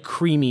like a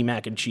creamy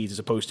mac and cheese as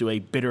opposed to a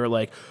bitter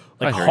like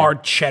I hear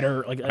hard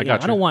cheddar. Like I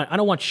got you. don't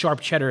want sharp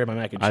cheddar in my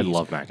mac and cheese. I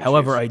love mac and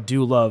However, cheese. I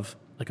do love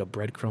like a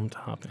breadcrumb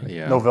topping.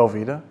 Yeah. No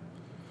Velveeta.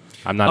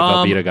 I'm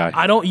not a Velveeta guy.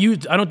 I don't do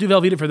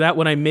Velveeta for that.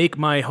 When I make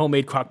my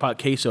homemade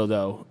crockpot queso,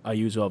 though, I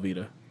use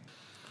Velveeta.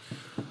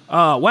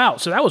 Wow,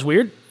 so that was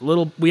weird.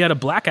 We had a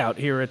blackout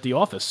here at the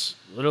office.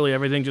 Literally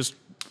everything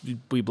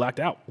we blacked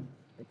out.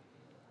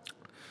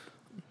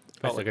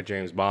 Felt like a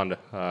James Bond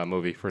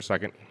movie for a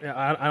second.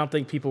 Yeah, I don't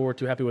think people were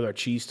too happy with our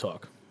cheese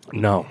talk.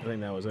 No. I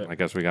think that was it. I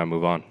guess we got to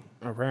move on.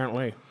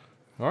 Apparently,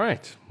 All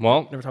right.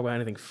 Well, never talk about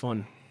anything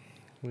fun.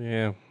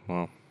 yeah,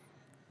 well.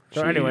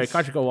 So anyway, cheese.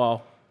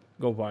 Cachacawal,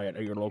 go buy it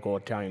at your local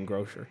Italian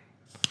grocer.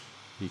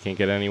 You can't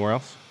get it anywhere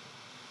else?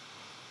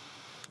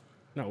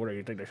 No, what do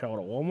you think they sell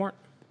it at Walmart?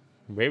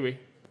 Maybe.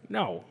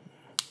 No.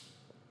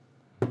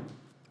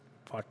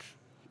 What?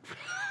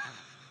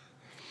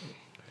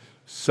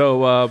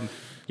 So,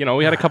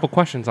 we had a couple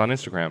questions on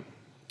Instagram.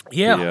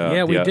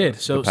 Yeah, we did.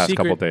 So the past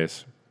Secret, couple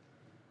days.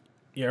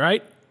 you all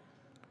right?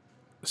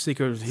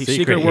 Secret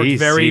Secret, worked he's-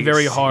 very, he's-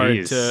 very hard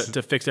he's-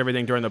 to fix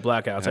everything during the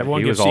blackouts.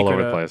 Everyone he give was all Secret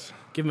over the place.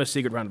 Give him a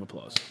Secret round of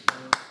applause.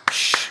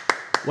 Shh.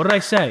 What did I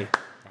say?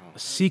 A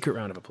secret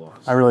round of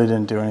applause. I really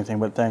didn't do anything,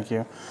 but thank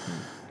you.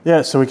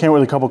 Yeah, so we came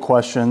with a couple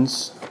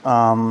questions.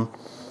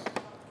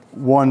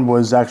 One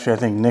was actually, I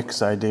think,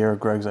 Nick's idea or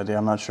Greg's idea.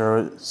 I'm not sure.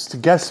 It's to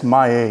guess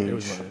my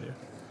age.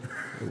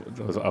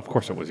 Of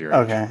course, it was your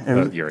Okay.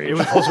 age. Your age. It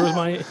was closer with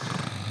my.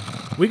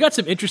 We got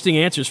some interesting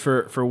answers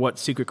for what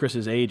Secret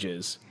Chris's age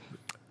is.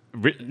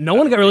 No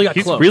one really got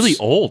He's close. really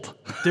old.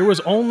 There was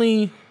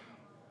only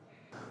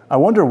I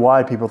wonder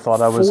why people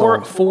thought I was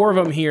old. four of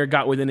them here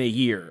got within a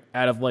year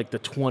out of like the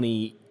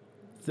 20,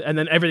 and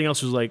then everything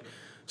else was like.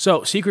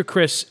 So Secret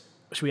Chris,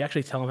 should we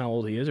actually tell him how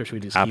old he is, or should we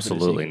just keep it a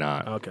Absolutely secret?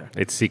 not. Okay.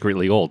 It's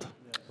secretly old.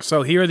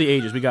 So here are the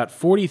ages. We got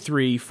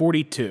 43,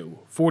 42,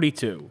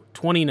 42,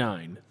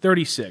 29,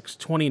 36,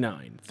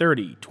 29,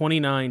 30,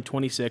 29,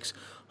 26,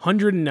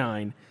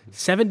 109,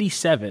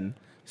 77,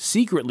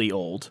 secretly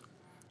old,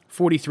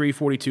 43,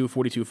 42,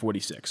 42,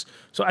 46.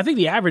 So I think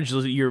the average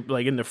is you're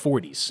like in the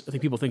 40s. I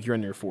think people think you're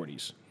in their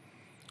 40s.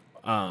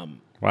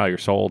 Wow, you're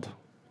sold.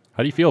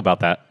 How do you feel about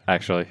that,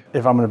 actually?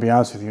 If I'm going to be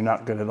honest with you,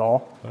 not good at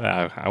all.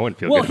 I wouldn't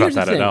feel Well, good about here's the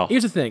that thing. at all.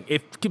 Here's the thing.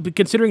 If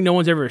considering no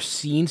one's ever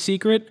seen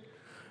Secret,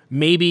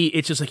 maybe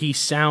it's just like he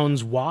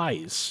sounds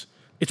wise.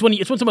 It's when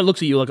somebody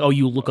looks at you like, oh,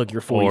 you look like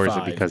you're 45. Or is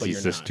it because but he's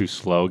you're just not. too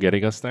slow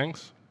getting us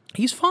things?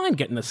 He's fine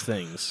getting us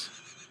things.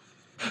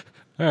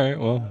 All right,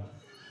 well.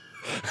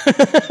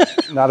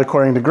 Not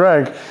according to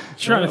Greg.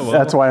 Trying to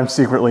That's why I'm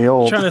secretly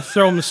old. trying to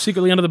throw him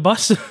secretly under the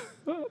bus,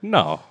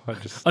 No, I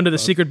just under the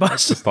secret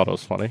bus. thought it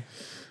was funny.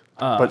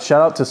 But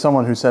shout out to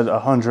someone who said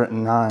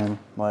 109.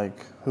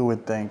 Like, who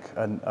would think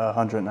a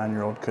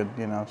 109-year-old could,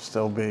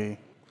 still be...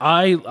 You're a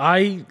hell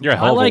I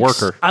of a like,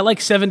 worker. I like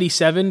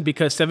 77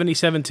 because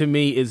 77 to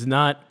me is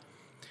not.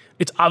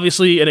 It's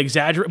obviously an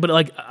exaggerate, but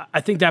like I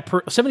think that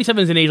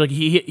 77 is an age like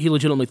he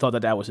legitimately thought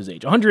that was his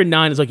age.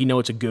 109 is like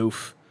it's a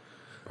goof,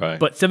 Right.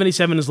 but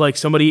 77 is like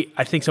somebody.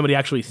 I think somebody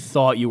actually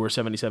thought you were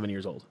 77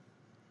 years old.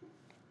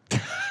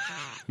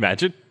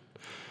 Imagine.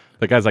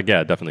 The guy's like,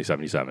 yeah, definitely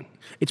 77.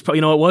 It's probably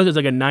it was. It's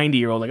like a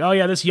 90-year-old. Like, oh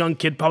yeah, this young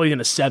kid probably in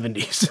his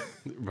 70s.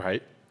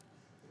 Right.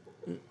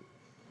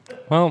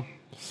 Well,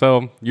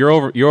 so you're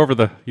over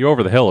the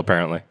hill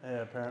apparently.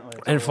 Yeah, apparently.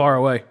 It's and far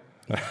away.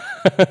 I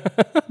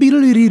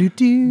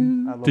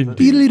love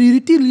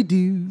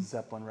the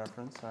Zeppelin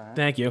reference. All right.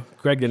 Thank you.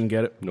 Greg didn't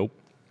get it. Nope.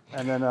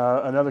 And then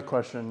another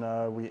question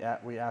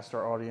we asked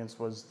our audience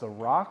was The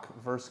Rock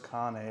versus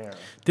Con Air.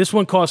 This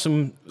one caused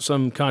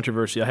some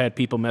controversy. I had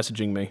people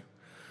messaging me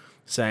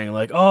saying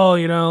like,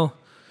 "Oh,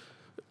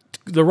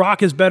 The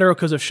Rock is better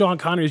because of Sean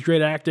Connery's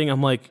great acting."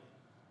 I'm like,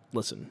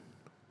 listen,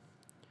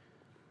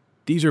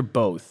 these are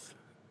both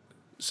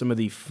some of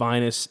the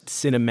finest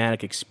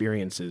cinematic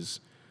experiences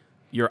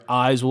your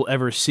eyes will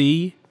ever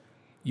see,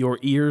 your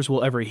ears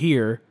will ever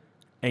hear,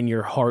 and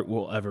your heart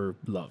will ever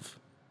love.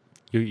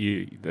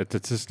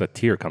 It's just a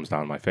tear comes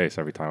down my face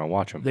every time I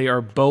watch them. They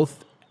are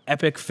both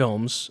epic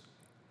films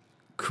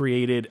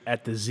created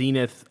at the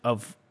zenith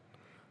of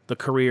the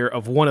career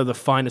of one of the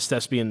finest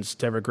thespians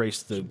to ever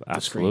grace the screen.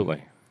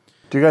 Absolutely.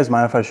 Do you guys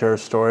mind if I share a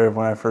story of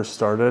when I first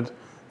started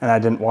and I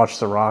didn't watch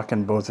The Rock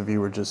and both of you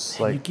were just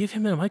You like... give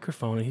him a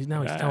microphone and he's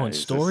telling It's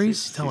just-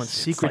 stories, it's telling just-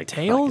 it's secret like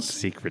fucking tales.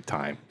 Secret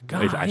time.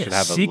 God, I should yeah,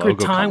 have a Secret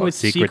logo Time come up. with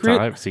Secret Secret?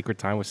 time. Secret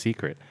time with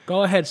Secret.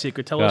 Go ahead,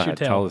 Secret. Tell Go us your ahead,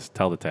 tale.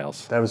 tell the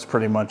tales. That was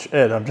pretty much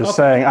it. I'm just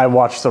saying I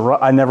watched The Rock.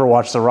 I never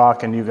watched The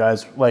Rock and you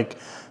guys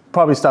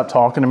probably stopped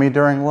talking to me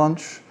during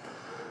lunch.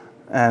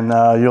 And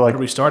you're like, Where do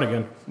we start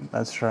again?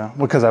 that's true.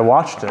 Because I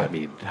watched it. I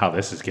mean, how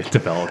this is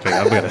developing,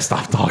 I'm gonna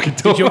stop talking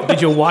to him.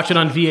 Did you watch it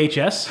on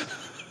VHS?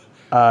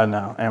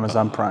 No,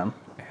 Amazon Prime.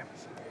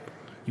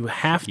 You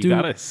have to. You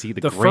gotta see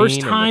the grain first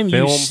in the time you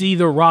film. see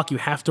The Rock, you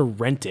have to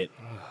rent it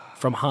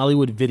from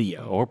Hollywood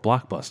Video. Or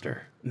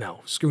Blockbuster.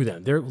 No, screw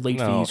them. Their late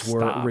No, fees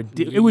were stop.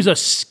 ridiculous. It was a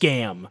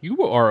scam.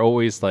 You are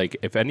always like,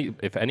 if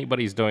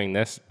anybody's doing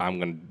this, I'm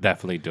gonna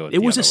definitely do it.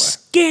 It was a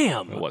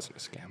scam. It wasn't a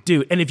scam.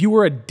 Dude, and if you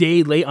were a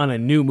day late on a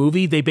new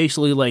movie, they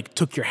basically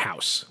took your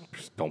house.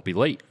 Just don't be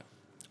late.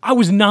 I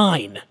was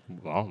 9.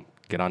 Well,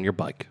 get on your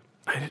bike.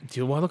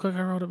 Do I look like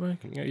I rode a bike?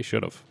 Yeah, you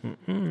should have.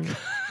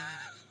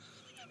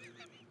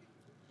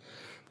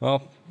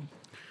 Well,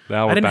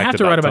 now we're I didn't back have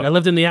to ride a bike. I that.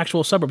 lived in the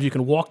actual suburbs. You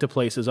can walk to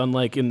places,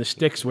 unlike in the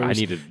sticks where I it's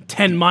needed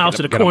 10 miles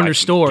to the get on corner my-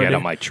 store Get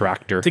on my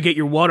tractor. to get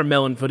your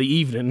watermelon for the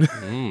evening.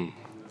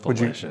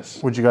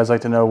 Delicious. Would you guys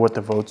like to know what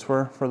the votes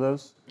were for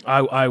those?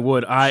 I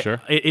would.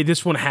 Sure.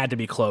 This one had to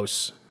be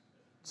close.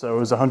 So it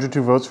was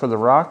 102 votes for The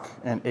Rock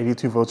and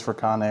 82 votes for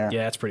Con Air.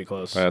 Yeah, it's pretty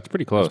close. That's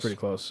pretty close. Pretty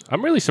close.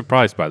 I'm really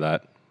surprised by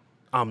that.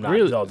 I'm not.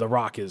 Really? No, The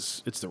Rock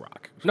it's The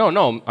Rock.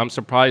 No, I'm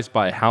surprised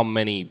by how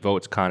many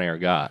votes Con Air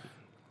got.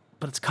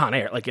 But it's Con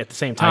Air. At the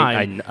same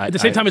time, I- at the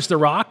same time, it's The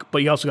Rock.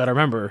 But you also got to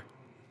remember,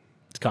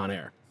 it's Con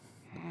Air.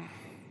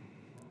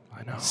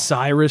 I know.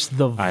 Cyrus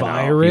the I know.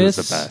 Virus. He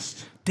was the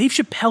best. Dave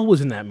Chappelle was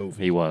in that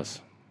movie. He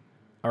was.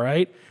 All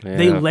right,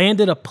 they Yeah.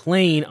 landed a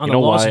plane on the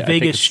know Las why? I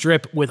think Vegas it's-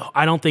 Strip with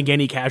I don't think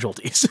any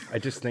casualties. I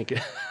just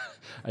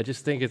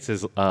think it's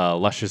his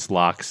luscious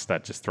locks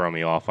that just throw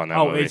me off on that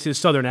Oh, movie. it's his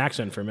southern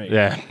accent for me.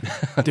 Yeah.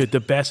 Dude,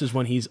 the best is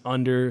when he's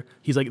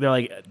like they're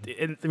like,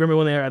 remember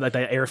when they were at like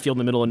that airfield in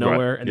the middle of Right.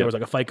 nowhere and there Yep. was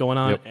like a fight going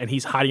on Yep. and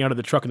he's hiding out of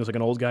the truck and there's like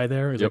an old guy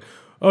there. He's Yep. like,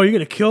 "Oh, you're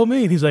gonna kill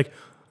me?" And he's like,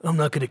 "I'm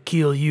not gonna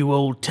kill you,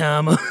 old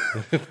timer."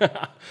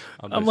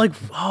 I'm like,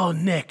 "Oh,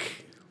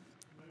 Nick,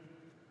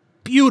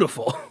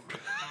 beautiful."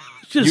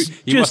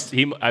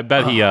 I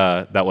bet he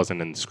that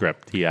wasn't in the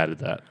script. He added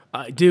that.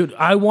 Dude,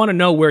 I want to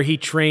know where he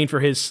trained for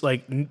his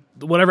like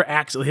whatever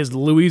accent, his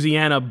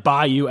Louisiana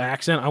Bayou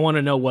accent. I want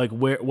to know like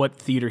what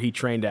theater he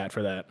trained at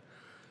for that,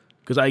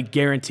 because I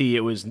guarantee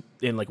it was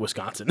in like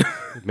Wisconsin.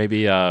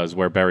 Maybe is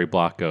where Barry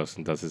Block goes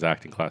and does his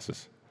acting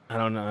classes. I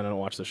don't know. I don't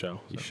watch the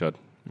show. You should.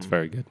 It's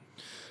very good.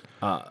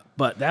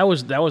 But that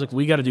was like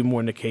we got to do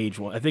more Nick Cage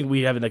one. I think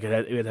we have like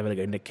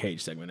a Nick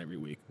Cage segment every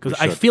week because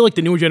I should. feel like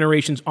the newer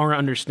generations aren't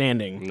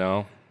understanding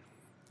No,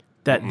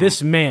 that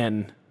this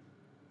man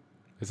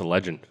he's a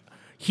legend.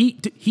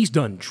 he's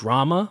done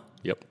drama,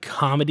 Yep.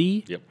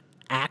 comedy, Yep.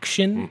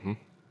 action,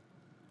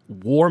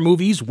 war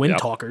movies, Wind Yep.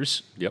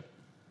 Talkers. Yep.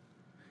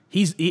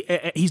 He's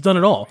done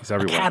it all. He's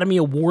everywhere. Academy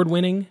Award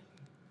winning,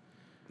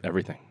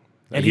 Everything.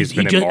 and he's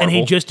been in and he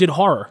Marvel. just did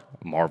horror.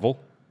 Marvel,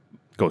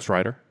 Ghost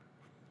Rider.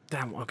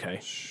 Damn. Okay.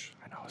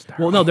 I know it's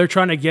terrible. Well, no, they're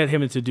trying to get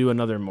him to do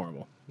another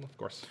Marvel. of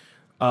course.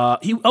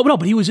 But he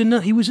was in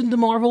the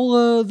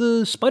Marvel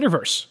the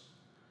Spider-Verse.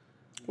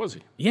 Was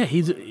he? Yeah,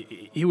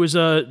 he was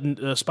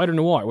a Spider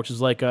Noir, which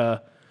is like he was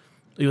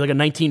like a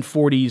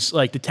 1940s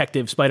like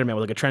detective Spider-Man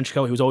with like a trench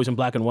coat. He was always in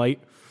black and white.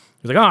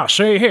 He was like,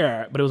 "See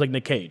here," but it was like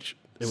Nick Cage.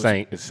 It was,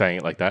 Saying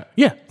it like that.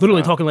 yeah,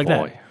 literally talking like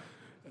boy.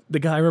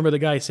 that. I remember the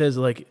guy says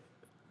like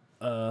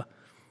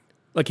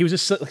he was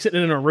just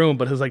sitting in a room,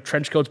 but his like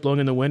trench coat's blowing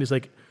in the wind. He's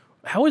like,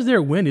 "How is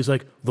there wind?" He's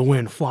like, "The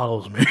wind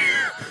follows me."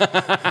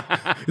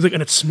 He's like,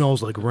 "And it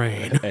smells like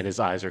rain." And his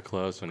eyes are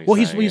closed when he's. Well,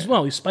 he's saying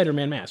it. he's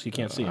Spider-Man mask. You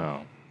can't see him.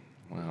 Oh,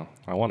 well,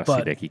 I want to see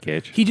But Nicky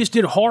Cage. He just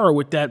did horror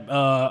with that.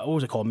 What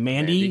was it called?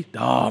 Mandy?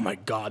 Oh my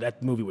god,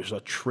 that movie was a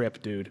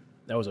trip, dude.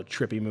 That was a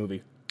trippy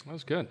movie. That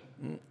was good.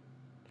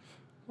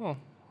 Well,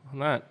 on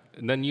that,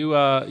 and then you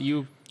told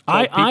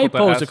I people to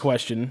posed a ask-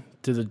 question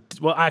to the.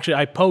 Well, actually,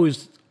 I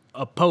posed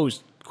a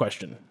posed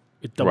question.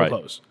 It double Right.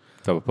 pose.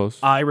 Double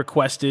post. I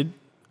requested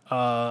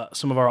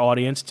some of our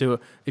audience to,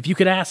 if you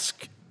could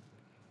ask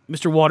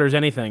Mr. Waters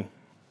anything,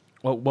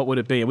 what would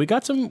it be? And we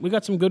got some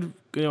good.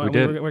 You know,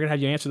 did. we're gonna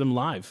have you answer them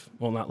live.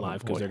 Well, not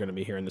live because they're gonna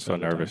be here in the so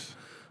nervous.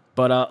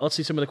 But let's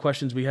see some of the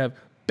questions we have.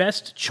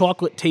 Best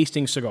chocolate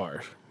tasting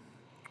cigars.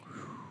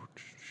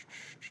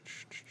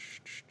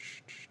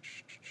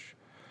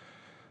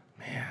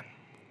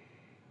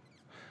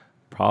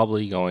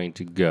 Probably going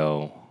to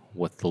go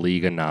with the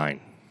League of Nine.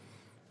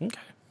 Okay.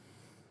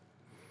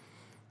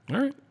 All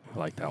right. I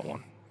like that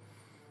one.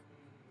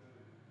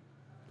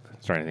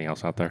 Is there anything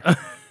else out there? I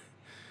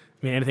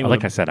mean, anything. Like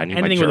with I said, I need my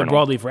anything with a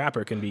journal. broadleaf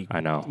wrapper can be. I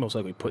know. Most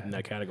likely put in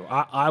that category.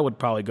 I would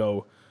probably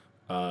go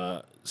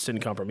Sin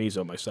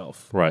Compromiso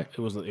myself. Right. It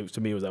was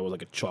to me that was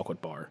like a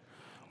chocolate bar.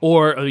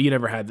 Or you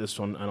never had this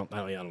one. I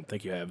don't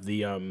think you have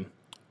the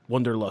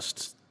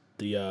Wunderlust,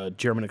 the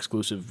German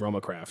exclusive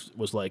Roma Craft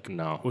was like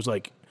No. was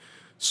like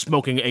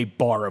smoking a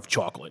bar of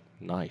chocolate,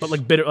 Nice. but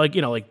like bitter, like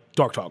like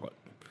dark chocolate.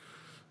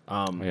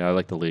 Yeah, I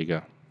like the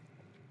Liga.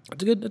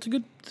 That's a good one. It's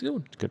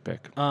a good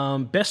pick.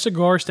 Best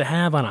cigars to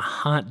have on a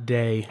hot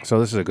day. So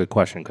this is a good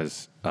question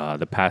because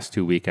the past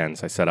 2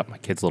 weekends I set up my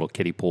kid's little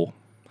kiddie pool.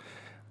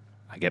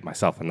 I get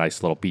myself a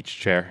nice little beach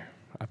chair.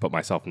 I put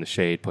myself in the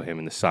shade, put him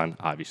in the sun,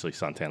 obviously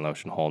suntan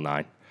lotion, whole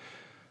nine.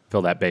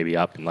 Fill that baby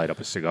up and light up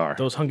a cigar.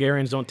 Those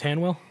Hungarians don't tan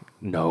well.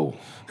 No.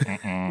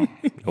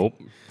 Nope.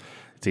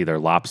 It's either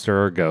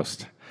lobster or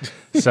ghost.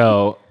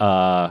 So,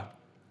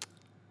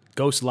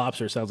 Ghost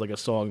Lobster sounds like a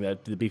song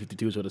that the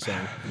B-52s would have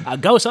sang. A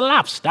ghost of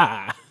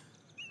lobster.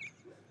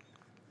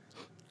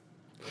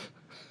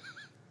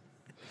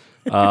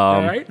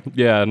 All right.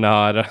 yeah, no,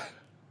 I don't.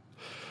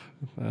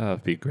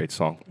 That'd be a great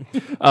song.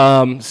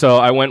 So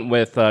I went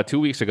with 2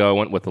 weeks ago. I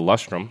went with the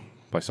Lustrum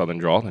by Southern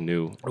Draw. The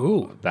new.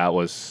 Ooh. That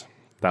was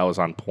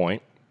on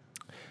point.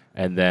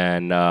 And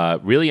then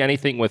really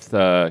anything with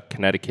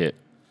Connecticut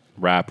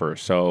wrapper.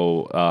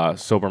 So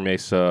Sober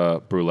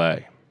Mesa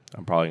Brulee.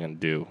 I'm probably gonna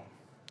do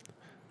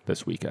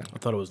this weekend. I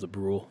thought it was the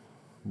Brule.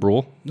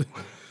 Brule.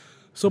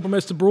 Super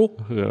Mr. Brule?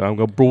 I'm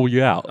gonna brule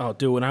you out. Oh,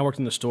 dude, when I worked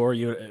in the store,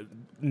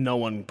 no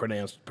one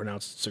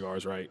pronounced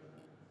cigars right.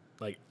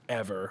 Like,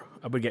 ever.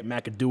 I would get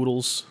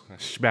Macadoodles,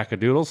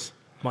 Schmackadoodles.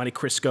 Monte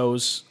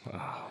Crisco's.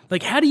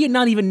 Like, how do you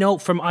not even know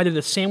from either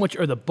the sandwich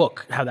or the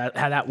book how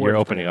that word You're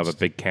is opening up a pronounced?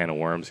 big can of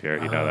worms here.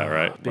 You know that,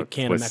 right? big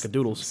can of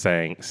Macadoodles.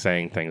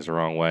 Saying things the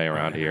wrong way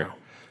around here.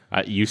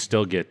 You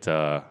still get.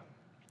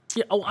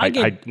 Yeah, oh, I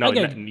get.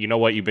 You know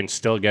what you've been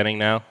still getting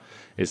now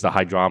is the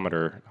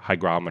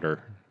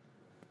hygrometer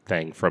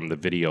thing from the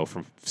video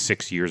from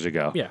 6 years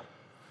ago. Yeah.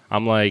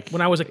 I'm like,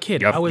 When I was a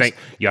kid, I was.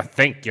 you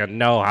think you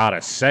know how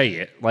to say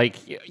it? Like,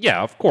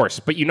 yeah, of course,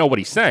 but you know what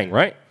he's saying,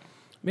 right?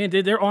 Man,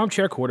 they're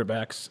armchair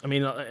quarterbacks. I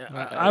mean,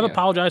 I've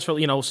apologized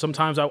for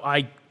sometimes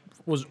I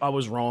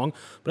was wrong,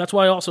 but that's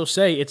why I also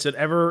say it's an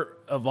ever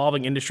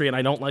evolving industry, and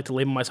I don't like to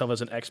label myself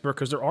as an expert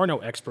because there are no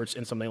experts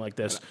in something like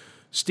this.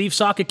 Steve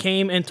Saka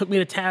came and took me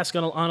to task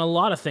on a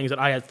lot of things that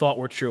I had thought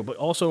were true, but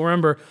also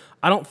remember,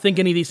 I don't think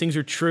any of these things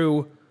are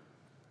true.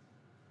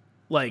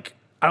 Like,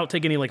 I don't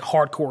take any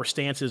hardcore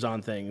stances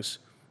on things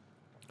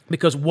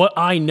because what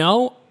I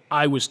know,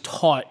 I was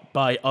taught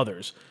by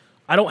others.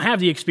 I don't have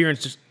the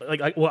experience.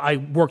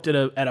 I worked at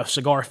a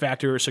cigar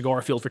factory or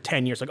cigar field for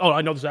 10 years.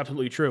 I know this is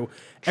absolutely true.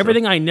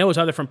 Everything I know is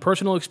either from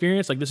personal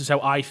experience, like this is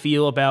how I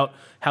feel about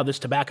how this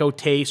tobacco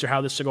tastes or how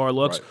this cigar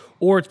looks,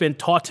 or it's been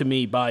taught to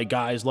me by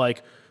guys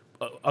like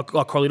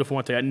Carlito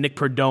Fuente, Nick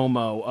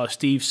Perdomo,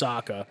 Steve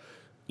Saka.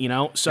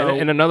 So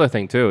and another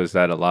thing too is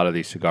that a lot of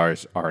these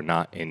cigars are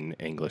not in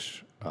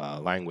English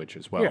language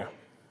as well. Yeah.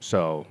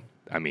 So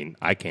I mean,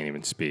 I can't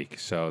even speak.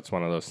 So it's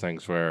one of those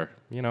things where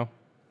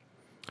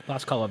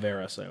Las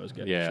Calaveras, I always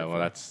get. Yeah, well,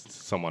 that's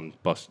someone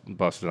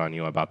busted on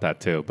you about that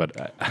too.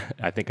 But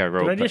I think I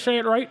wrote. Did I just say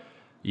it right?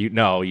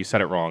 You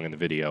said it wrong in the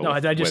video. No,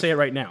 did I just say it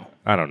right now?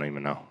 I don't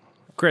even know.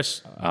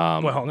 Chris,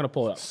 well, I'm going to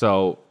pull it up.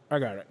 So I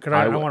got it because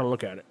I want to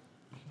look at it.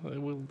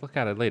 We'll look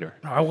at it later.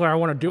 I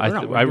want to do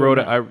it. I wrote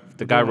it.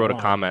 The guy wrote a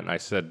comment, and I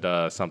said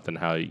something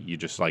how you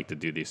just like to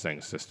do these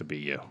things just to be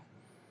you.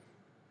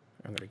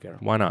 I'm going to get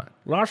it. Why not?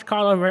 Las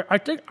Calaveras. I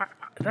think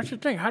that's the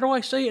thing. How do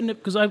I say it?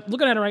 Because I'm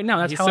looking at it right now.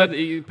 That's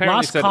you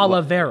Las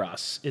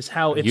Calaveras is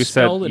how it's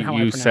spelled and how I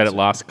pronounce it. You said it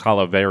Las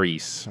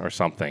Calaveras or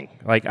something.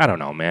 I don't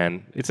know,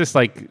 man. It's just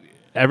like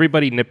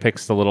everybody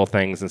nitpicks the little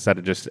things instead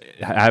of just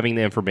having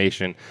the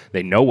information.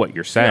 They know what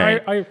you're saying.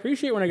 I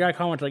appreciate when a guy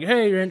comments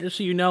hey, just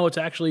so you know, it's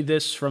actually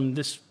this from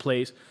this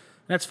place.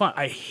 That's fine.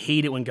 I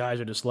hate it when guys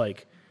are just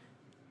like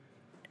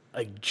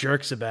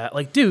jerks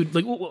about dude,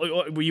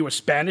 were you a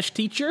Spanish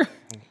teacher?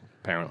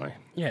 Apparently.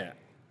 Yeah.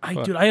 I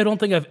don't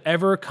think I've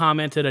ever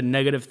commented a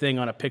negative thing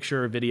on a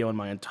picture or video in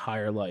my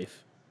entire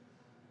life.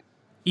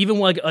 Even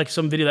like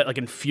some video that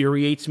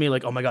infuriates me,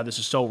 oh my God, this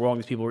is so wrong,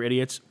 these people are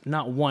idiots.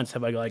 Not once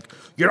have I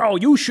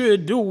you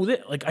should do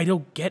this. I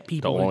don't get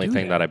people. The only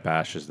thing that I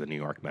bash is the New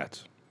York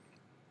Mets.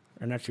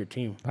 And that's your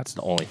team. That's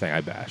the only thing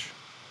I bash.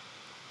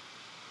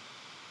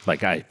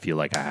 I feel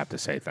like I have to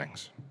say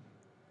things.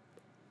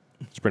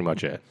 That's pretty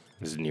much it.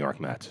 This is the New York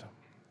Mets.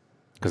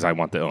 Because I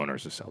want the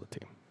owners to sell the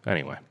team.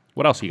 Anyway.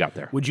 What else you got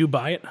there? Would you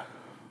buy it?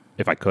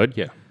 If I could,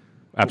 yeah.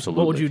 Absolutely.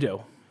 What would you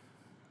do?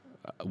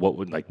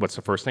 What's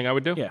the first thing I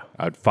would do? Yeah.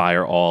 I'd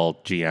fire all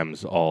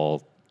GMs,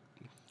 all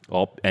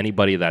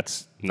anybody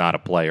that's not a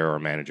player or a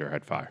manager,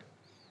 I'd fire.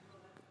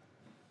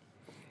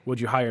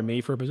 Would you hire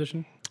me for a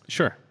position?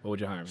 Sure. What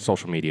would you hire me?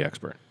 Social media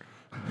expert.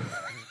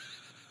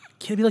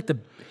 Can't it be the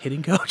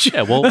hitting coach?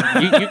 Yeah, well,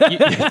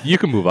 you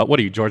can move up. What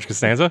are you, George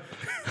Costanza?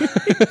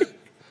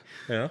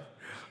 Yeah.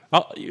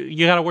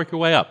 You got to work your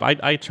way up.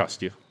 I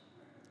trust you.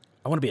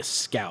 I want to be a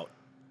scout.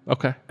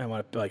 Okay. I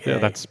want to be hey. Yeah,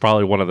 that's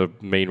probably one of the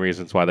main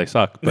reasons why they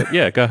suck. But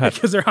yeah, go ahead.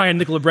 Because they're hiring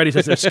Nick Libretti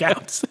as their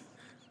scouts.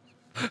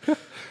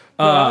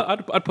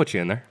 I'd put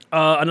you in there.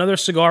 Another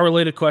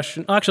cigar-related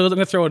question. Actually, I'm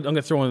gonna throw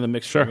one in the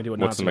mix. Sure. Do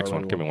What's the next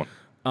one? Give me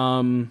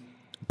one.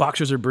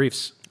 Boxers or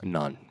briefs?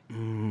 None.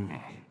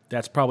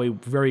 That's probably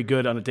very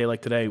good on a day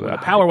like today when the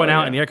power went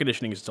out and the air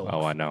conditioning is still off.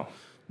 Oh, I know.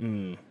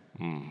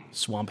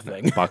 Swamp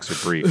thing. Boxer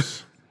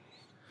briefs.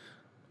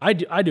 I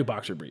do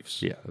boxer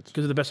briefs. Yeah, because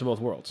they're the best of both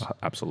worlds.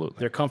 Absolutely.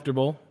 They're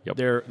comfortable. Yep.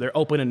 They're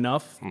open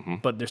enough,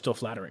 but they're still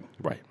flattering.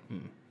 Right.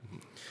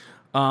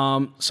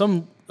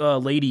 Some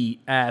lady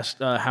asked,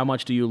 "How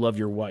much do you love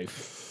your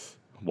wife?"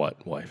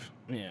 What wife?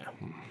 Yeah.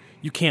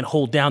 You can't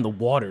hold down the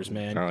waters,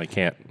 man. No, I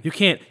can't. You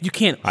can't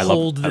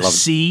hold the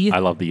sea. I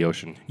love the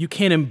ocean. You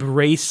can't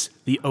embrace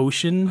the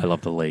ocean. I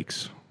love the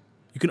lakes.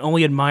 You can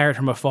only admire it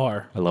from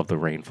afar. I love the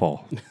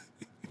rainfall.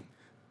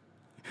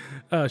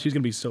 She's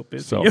gonna be so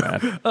pissed. So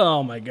mad.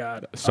 Oh my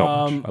God. So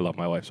much. I love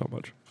my wife so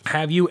much.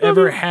 Have you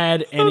ever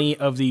had any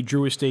of the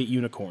Drew Estate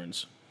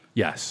unicorns?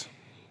 Yes.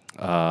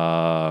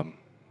 No,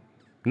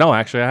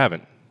 actually, I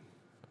haven't.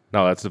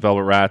 No, that's the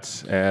Velvet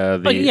Rats. I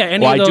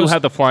do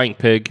have the Flying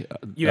Pig.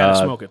 You gotta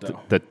smoke it though.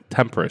 The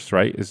Tempest,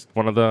 right? Is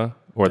one of the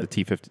the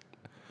T50.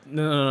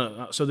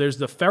 No. So there's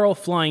the Feral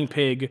Flying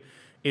Pig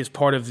is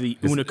part of the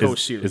Unico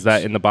series. Is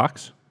that in the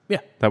box? Yeah.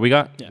 That we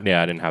got?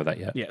 Yeah, I didn't have that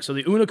yet. Yeah, so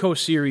the Unico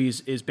series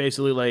is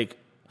basically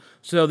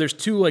so there's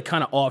two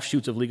kind of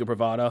offshoots of Liga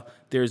Privada.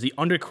 There's the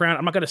Undercrown.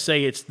 I'm not going to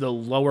say it's the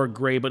lower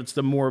grade, but it's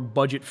the more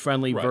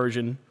budget-friendly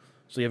version.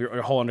 So you have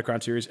your whole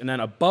Undercrown series. And then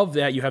above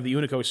that, you have the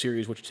Unico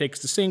series, which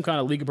takes the same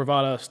kind of Liga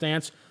Privada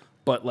stance,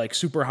 but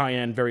super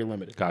high-end, very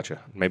limited.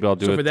 Gotcha. Maybe I'll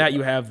do it. So for that,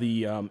 you have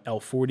the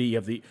L40, you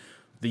have the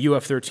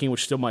UF13,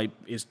 which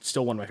is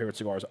still one of my favorite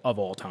cigars of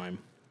all time.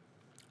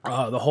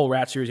 The whole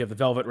Rat series, you have the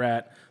Velvet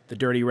Rat, the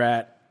Dirty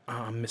Rat.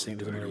 I'm missing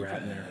there's another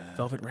rat in there.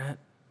 Velvet Rat,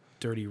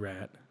 Dirty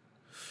Rat.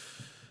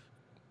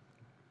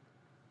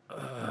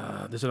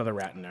 there's another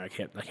rat in there. I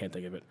can't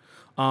think of it.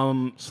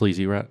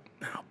 Sleazy rat.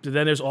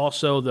 Then there's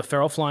also the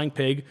Feral Flying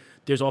Pig.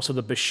 There's also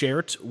the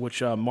Beshert,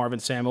 which Marvin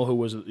Samuel, who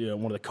was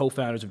one of the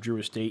co-founders of Drew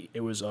Estate,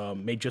 it was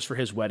made just for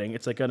his wedding.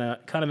 It's like kind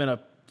of in a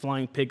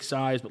flying pig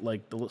size, but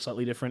like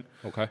slightly different.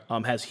 Okay.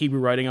 Has Hebrew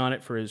writing on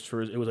it for his.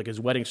 It was like his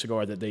wedding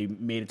cigar that they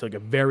made into like a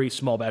very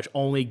small batch,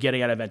 only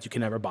getting at events. You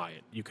can never buy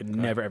it. You can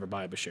never ever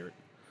buy a Beshert.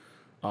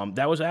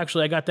 That was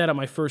actually I got that at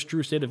my first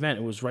Drew Estate event.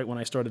 It was right when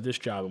I started this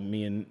job. And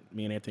me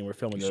and Anthony were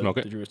filming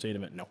the Drew Estate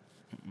event. No,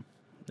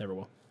 never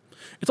will.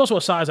 It's also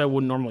a size I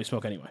wouldn't normally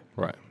smoke anyway.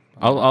 Right.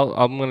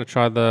 I'm gonna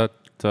try the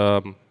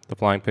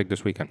flying pig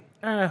this weekend.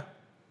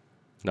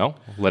 No,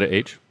 let it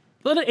age.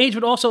 Let it age,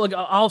 but also like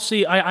I'll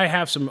see. I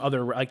have some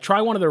other like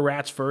try one of the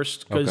rats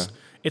first because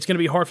it's going to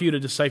be hard for you to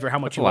decipher how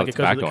much you like it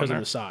because of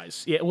the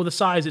size. Yeah, well the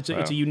size it's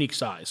a unique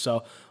size.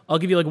 So I'll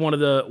give you like one of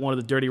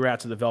the dirty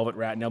rats or the velvet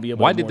rat, and they'll be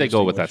able. Why did they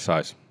go with that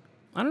size?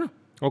 I don't know.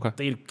 Okay,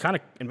 they kind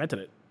of invented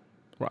it.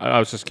 I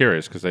was just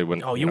curious because they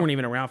wouldn't. Oh, you weren't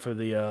even around for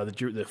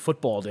the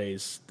football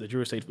days. The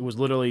Drew Estate was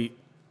literally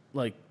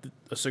like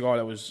a cigar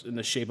that was in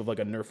the shape of like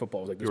a Nerf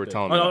football. It was like this you were big.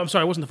 telling me. I'm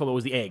sorry, it wasn't the football. It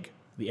was the egg.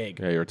 The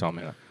egg. Yeah, you were telling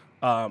me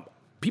that.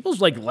 People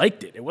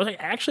liked it. It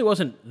actually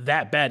wasn't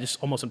that bad.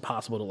 Just almost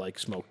impossible to like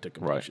smoke to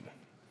completion. Right.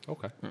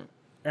 Okay.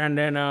 And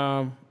then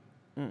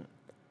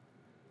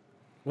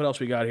what else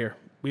we got here?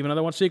 We have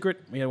another one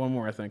secret. We had one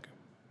more, I think.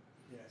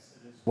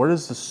 What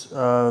is this?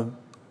 The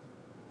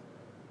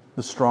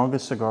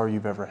strongest cigar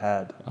you've ever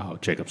had? Oh,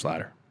 Jacob's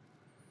Ladder.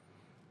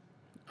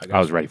 I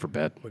was ready for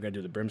bed. We're gonna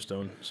do the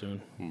Brimstone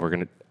soon. We're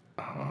gonna.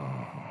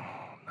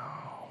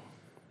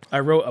 I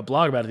wrote a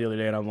blog about it the other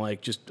day, and I'm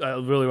like, I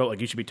really wrote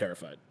like you should be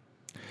terrified.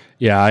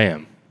 Yeah, I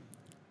am.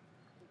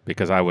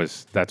 Because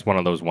that's one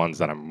of those ones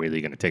that I'm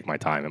really going to take my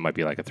time. It might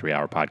be like a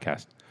 3-hour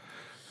podcast.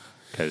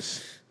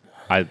 Because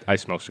I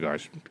smoke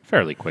cigars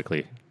fairly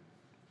quickly.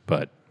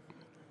 But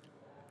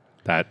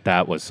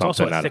that was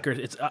something also a thicker.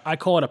 I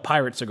call it a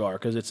pirate cigar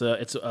because it's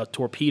a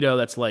torpedo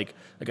that's like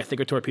a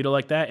thicker torpedo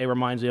like that. It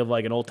reminds me of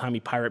like an old timey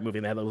pirate movie.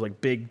 They had those like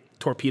big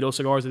torpedo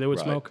cigars that they would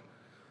smoke.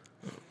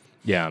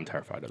 Yeah, I'm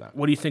terrified of that.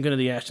 What are you thinking of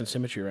the Ashton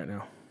Symmetry right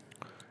now?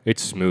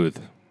 It's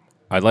smooth.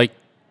 I like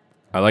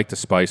the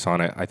spice on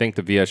it. I think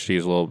the VSG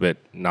is a little bit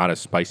not as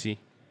spicy.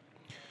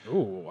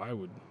 Ooh,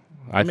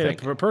 I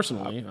think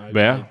personally,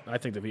 I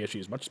think the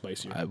VSG is much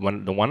spicier.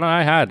 When the one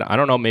I had, I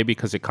don't know, maybe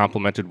because it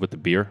complemented with the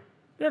beer.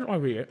 Yeah, that might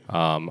be it.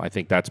 I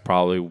think that's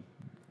probably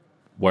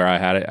where I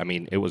had it. I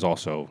mean, it was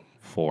also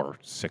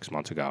 4-6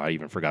 months ago. I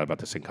even forgot about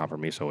the Sin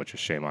Compromiso, which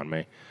is shame on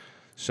me.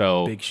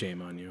 So big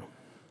shame on you.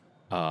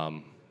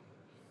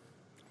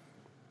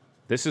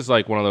 This is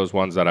like one of those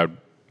ones that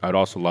I'd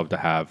also love to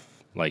have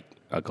like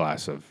a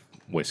glass of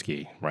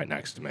whiskey right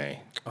next to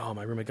me. Oh,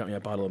 my roommate got me a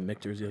bottle of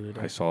Michter's the other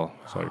day. I saw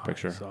your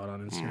picture. I saw it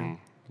on Instagram.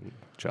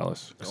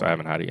 Jealous because I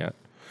haven't had it yet.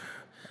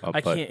 I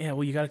can't. Yeah,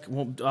 well, you got to.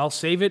 Well, I'll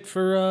save it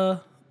for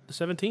the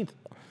 17th.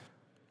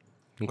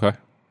 Okay.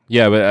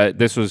 Yeah, but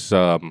this was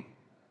one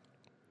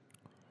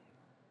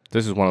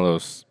of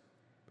those.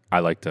 I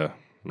like to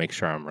make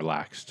sure I'm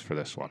relaxed for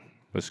this one.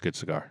 This is a good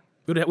cigar.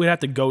 We'd have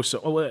to go.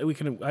 So we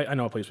can. I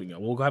know a place we can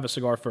go. We'll go have a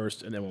cigar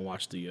first, and then we'll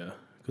watch the.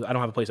 Because I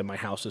don't have a place at my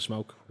house to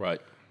smoke. Right.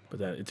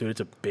 But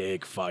it's a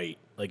big fight.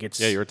 Like it's.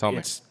 Yeah, you were telling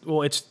me.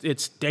 Well,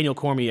 it's Daniel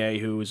Cormier,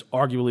 who is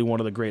arguably one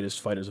of the greatest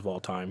fighters of all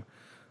time.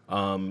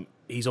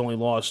 He's only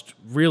lost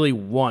really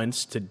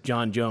once to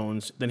John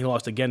Jones. Then he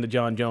lost again to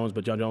John Jones,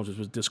 but John Jones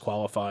was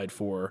disqualified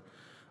for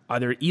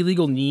either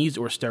illegal knees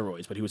or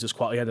steroids. But he was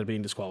he ended up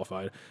being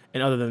disqualified.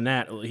 And other than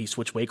that, he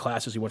switched weight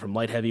classes. He went from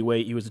light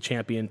heavyweight, he was the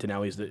champion, to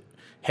now he's the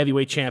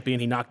heavyweight champion.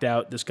 He knocked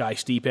out this guy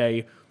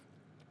Stipe,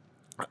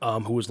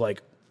 who was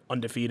like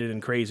undefeated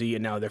and crazy,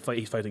 and now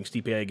he's fighting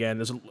Stipe again.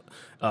 There's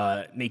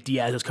Nate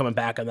Diaz is coming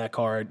back on that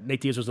card. Nate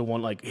Diaz was the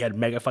one he had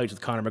mega fights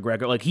with Conor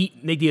McGregor.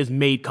 Nate Diaz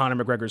made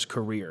Conor McGregor's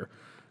career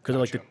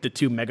because of the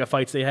two mega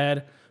fights they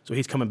had. So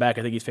he's coming back.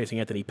 I think he's facing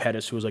Anthony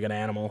Pettis, who was like an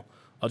animal.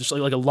 Just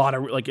like a lot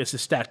of it's a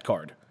stacked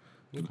card.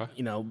 Okay.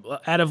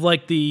 Out of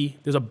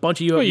there's a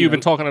bunch of UFC. Well, you've been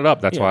talking it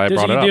up. That's why I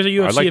brought it up. There's a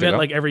UFC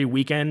event every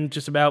weekend,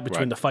 just about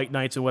between the fight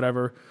nights and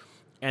whatever.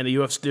 And the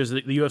UFC, there's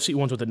the UFC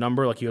ones with the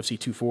number, like UFC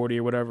 240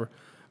 or whatever.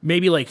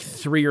 Maybe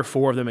 3 or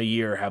 4 of them a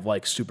year have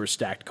super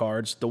stacked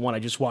cards. The one I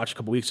just watched a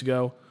couple weeks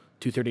ago,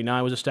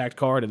 239 was a stacked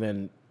card, and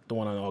then the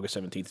one on August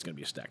 17th is going to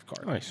be a stacked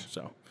card. Nice.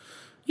 So,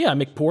 yeah,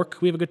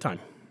 McPork, we have a good time.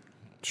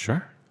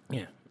 Sure.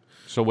 Yeah.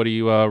 So what are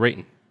you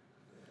rating?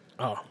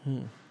 Oh.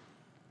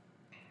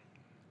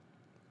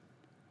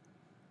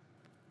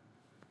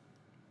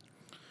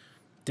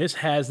 This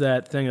has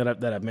that thing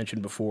that I've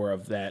mentioned before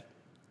of that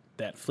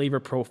flavor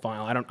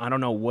profile. I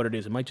don't know what it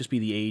is. It might just be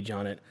the age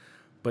on it,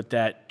 but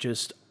that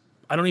just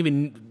I don't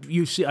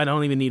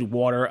even need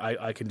water.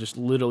 I can just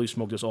literally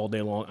smoke this all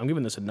day long. I'm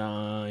giving this a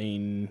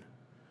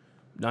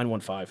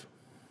 9.15.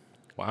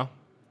 Wow.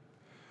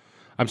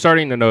 I'm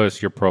starting to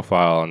notice your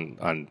profile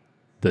on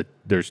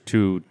there's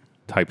 2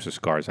 types of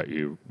cigars that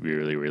you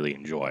really, really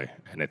enjoy,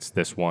 and it's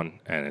this one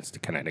and it's the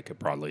Connecticut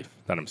Broadleaf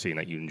that I'm seeing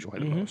that you enjoy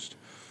the most.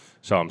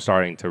 So I'm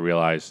starting to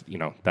realize,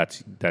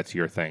 that's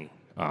your thing.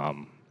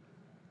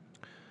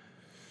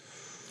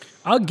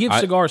 I'll give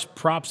cigars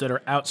props that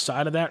are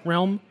outside of that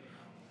realm.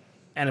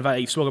 And if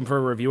I smoke them for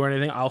a review or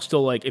anything, I'll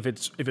still like if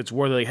it's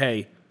worth like,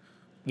 hey,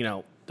 you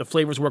know, the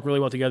flavors work really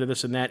well together,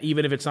 this and that.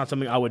 Even if it's not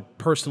something I would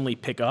personally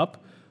pick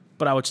up,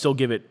 but I would still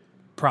give it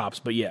props.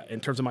 But yeah, in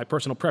terms of my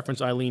personal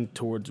preference, I lean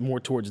more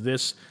towards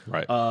this.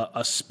 Right.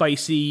 A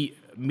spicy,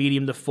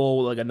 medium to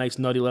full, like a nice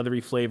nutty,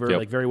 leathery flavor, Yep.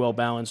 like very well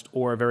balanced,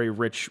 or a very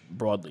rich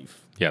broadleaf.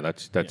 Yeah,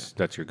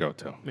 that's your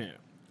go-to. Yeah.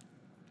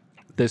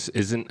 This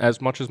isn't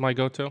as much as my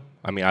go-to.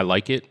 I mean, I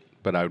like it,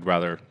 but I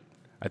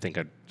think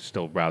I'd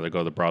still rather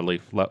go the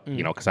broadleaf,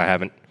 you know, because I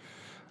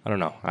don't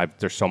know.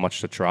 There's so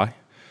much to try.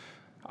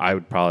 I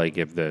would probably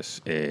give this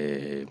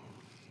I'd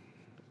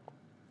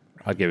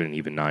give it an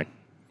even 9.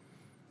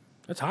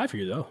 That's high for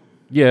you, though.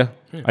 Yeah,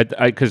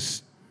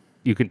 because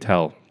you can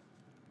tell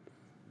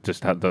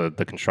just how the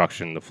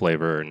construction, the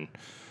flavor, and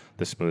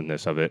the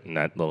smoothness of it, and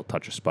that little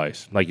touch of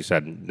spice. Like you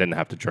said, didn't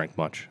have to drink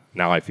much.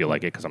 Now I feel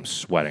like it because I'm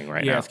sweating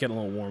right now. Yeah, it's getting a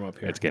little warm up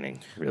here. It's getting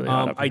really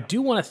hot up I here.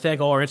 do want to thank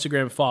all our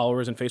Instagram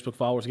followers and Facebook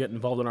followers getting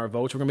involved in our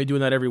votes. We're going to be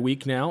doing that every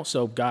week now.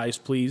 So, guys,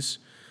 please,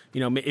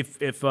 you know,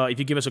 if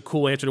you give us a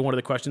cool answer to one of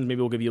the questions, maybe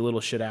we'll give you a little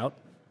shit out.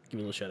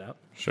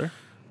 Sure.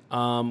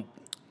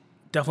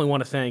 Definitely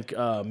want to thank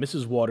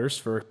Mrs. Waters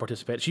for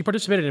participating. She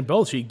participated in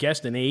both. She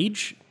guessed an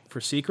age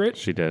for Secret.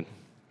 She did.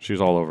 She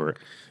was all over it.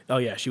 Oh,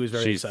 yeah, she was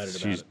very excited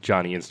about She's it.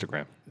 Johnny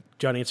Instagram.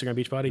 Johnny Instagram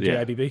Beachbody,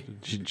 Yeah. J-I-B-B.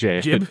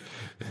 Jib?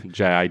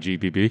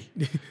 J-I-G-B-B.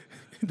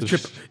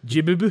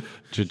 Jibib.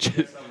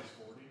 J-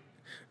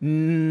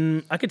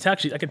 I could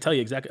tell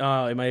you exactly.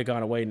 Oh, it might have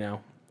gone away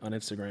now on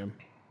Instagram.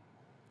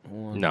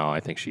 No, I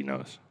think she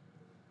knows.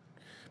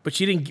 But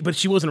she didn't. But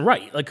she wasn't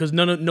right. Like, because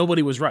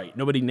nobody was right.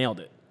 Nobody nailed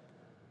it.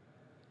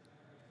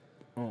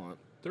 Hold on.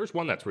 There's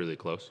one that's really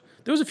close.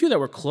 There was a few that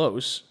were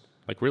close.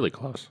 Like, really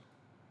close.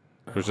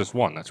 There's just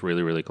one that's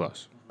really, really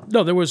close.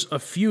 No, there was a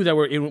few that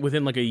were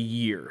within like a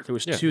year. There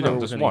was two that were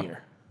just within one. a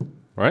year.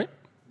 Right?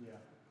 Yeah.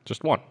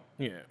 Just one.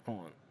 Yeah, hold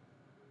on.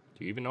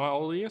 Do you even know how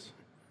old he is?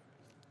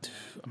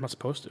 I'm not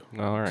supposed to.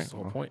 No, all right. That's the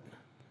whole point.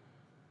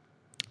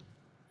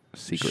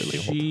 Secretly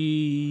old.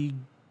 She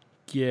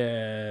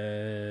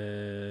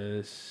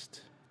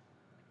guessed.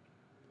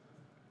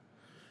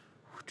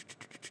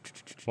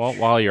 Well,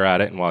 while you're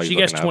at it and while She you're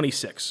guessed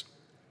 26.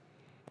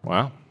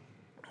 Wow.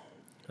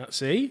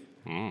 See?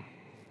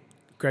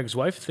 Greg's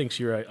wife thinks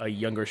you're a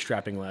younger,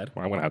 strapping lad.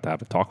 Well, I'm going to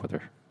have a talk with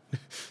her.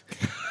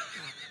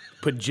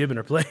 Put Jib in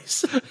her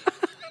place.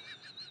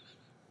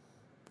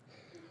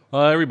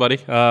 Everybody,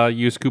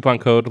 use coupon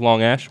code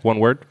LONGASH, one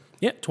word.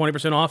 Yeah,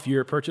 20% off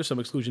your purchase. Some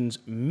exclusions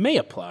may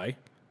apply.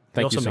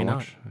 They Thank you also so may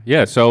much.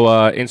 Yeah, so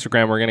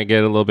Instagram, we're going to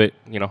get a little bit,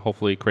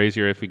 hopefully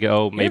crazier if we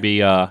go.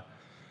 Maybe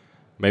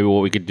maybe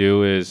what we could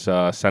do is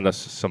send us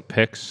some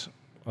pics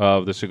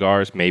of the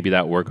cigars, maybe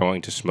that we're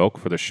going to smoke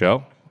for the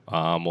show.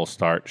 We'll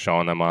start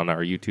showing them on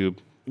our YouTube.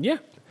 Yeah.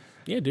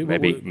 Yeah, dude.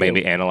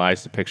 Maybe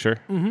analyze the picture.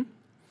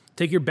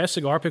 Take your best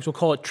cigar pics. We'll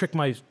call it Trick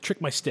My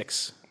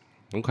Sticks.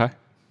 Okay.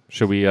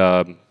 Should we?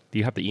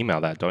 You have to email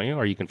that, don't you?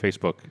 Or you can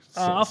Facebook.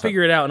 I'll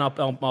figure it out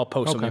and I'll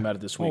post something about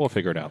it this week. Well, we'll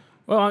figure it out.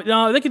 Well,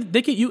 no, they could.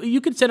 You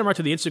could send them right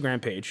to the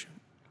Instagram page.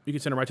 You can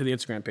send them right to the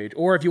Instagram page,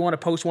 or if you want to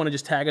post one and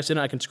just tag us in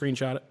it, I can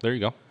screenshot it. There you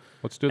go.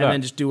 Let's do And that.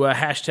 then just do a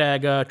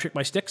hashtag Trick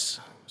My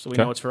Sticks, so we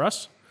know it's for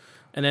us.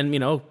 And then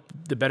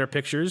the better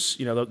pictures,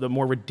 the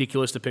more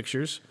ridiculous the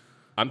pictures.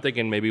 I'm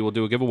thinking maybe we'll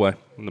do a giveaway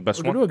on the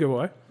best We'll one. do a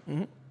giveaway,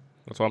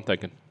 That's what I'm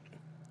thinking.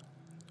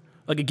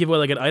 like a giveaway,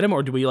 like an item,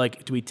 or do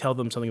we tell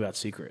them something about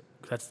secret?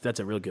 That's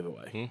a real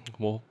giveaway.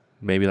 Well,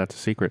 maybe that's a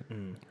secret.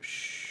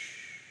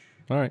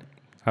 All right.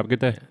 Have a good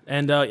day.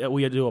 And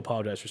we do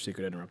apologize for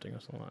Secret interrupting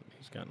us a lot.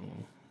 He's gotten a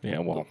little. Yeah,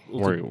 well,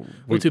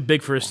 We're too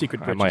big for a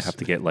secret I purchase. might have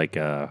to get like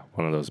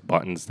one of those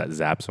buttons that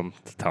zaps him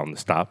to tell him to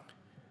stop.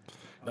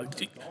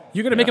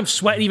 You're gonna make him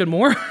sweat even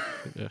more.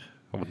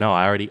 Oh, no,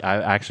 I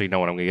actually know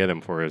what I'm gonna get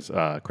him for his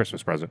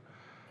Christmas present.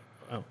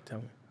 Oh, tell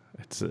me.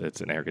 It's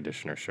an air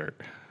conditioner shirt.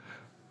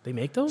 They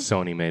make those?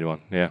 Sony made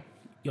one. Yeah,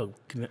 Yo,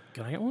 can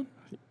I get one?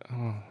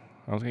 I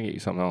was gonna get you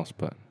something else,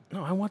 but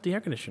No, I want the air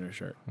conditioner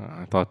shirt.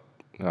 I thought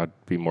I'd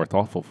be more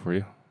thoughtful for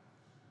you.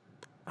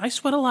 I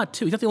sweat a lot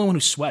too. He's not the only one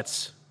who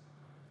sweats.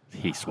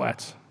 He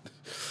sweats.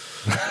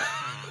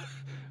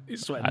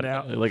 He's sweating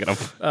out. Look at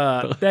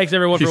him. Thanks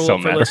everyone He's for so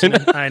mad right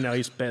listening. I know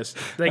he's pissed.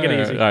 Take it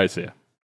easy. All right, see ya.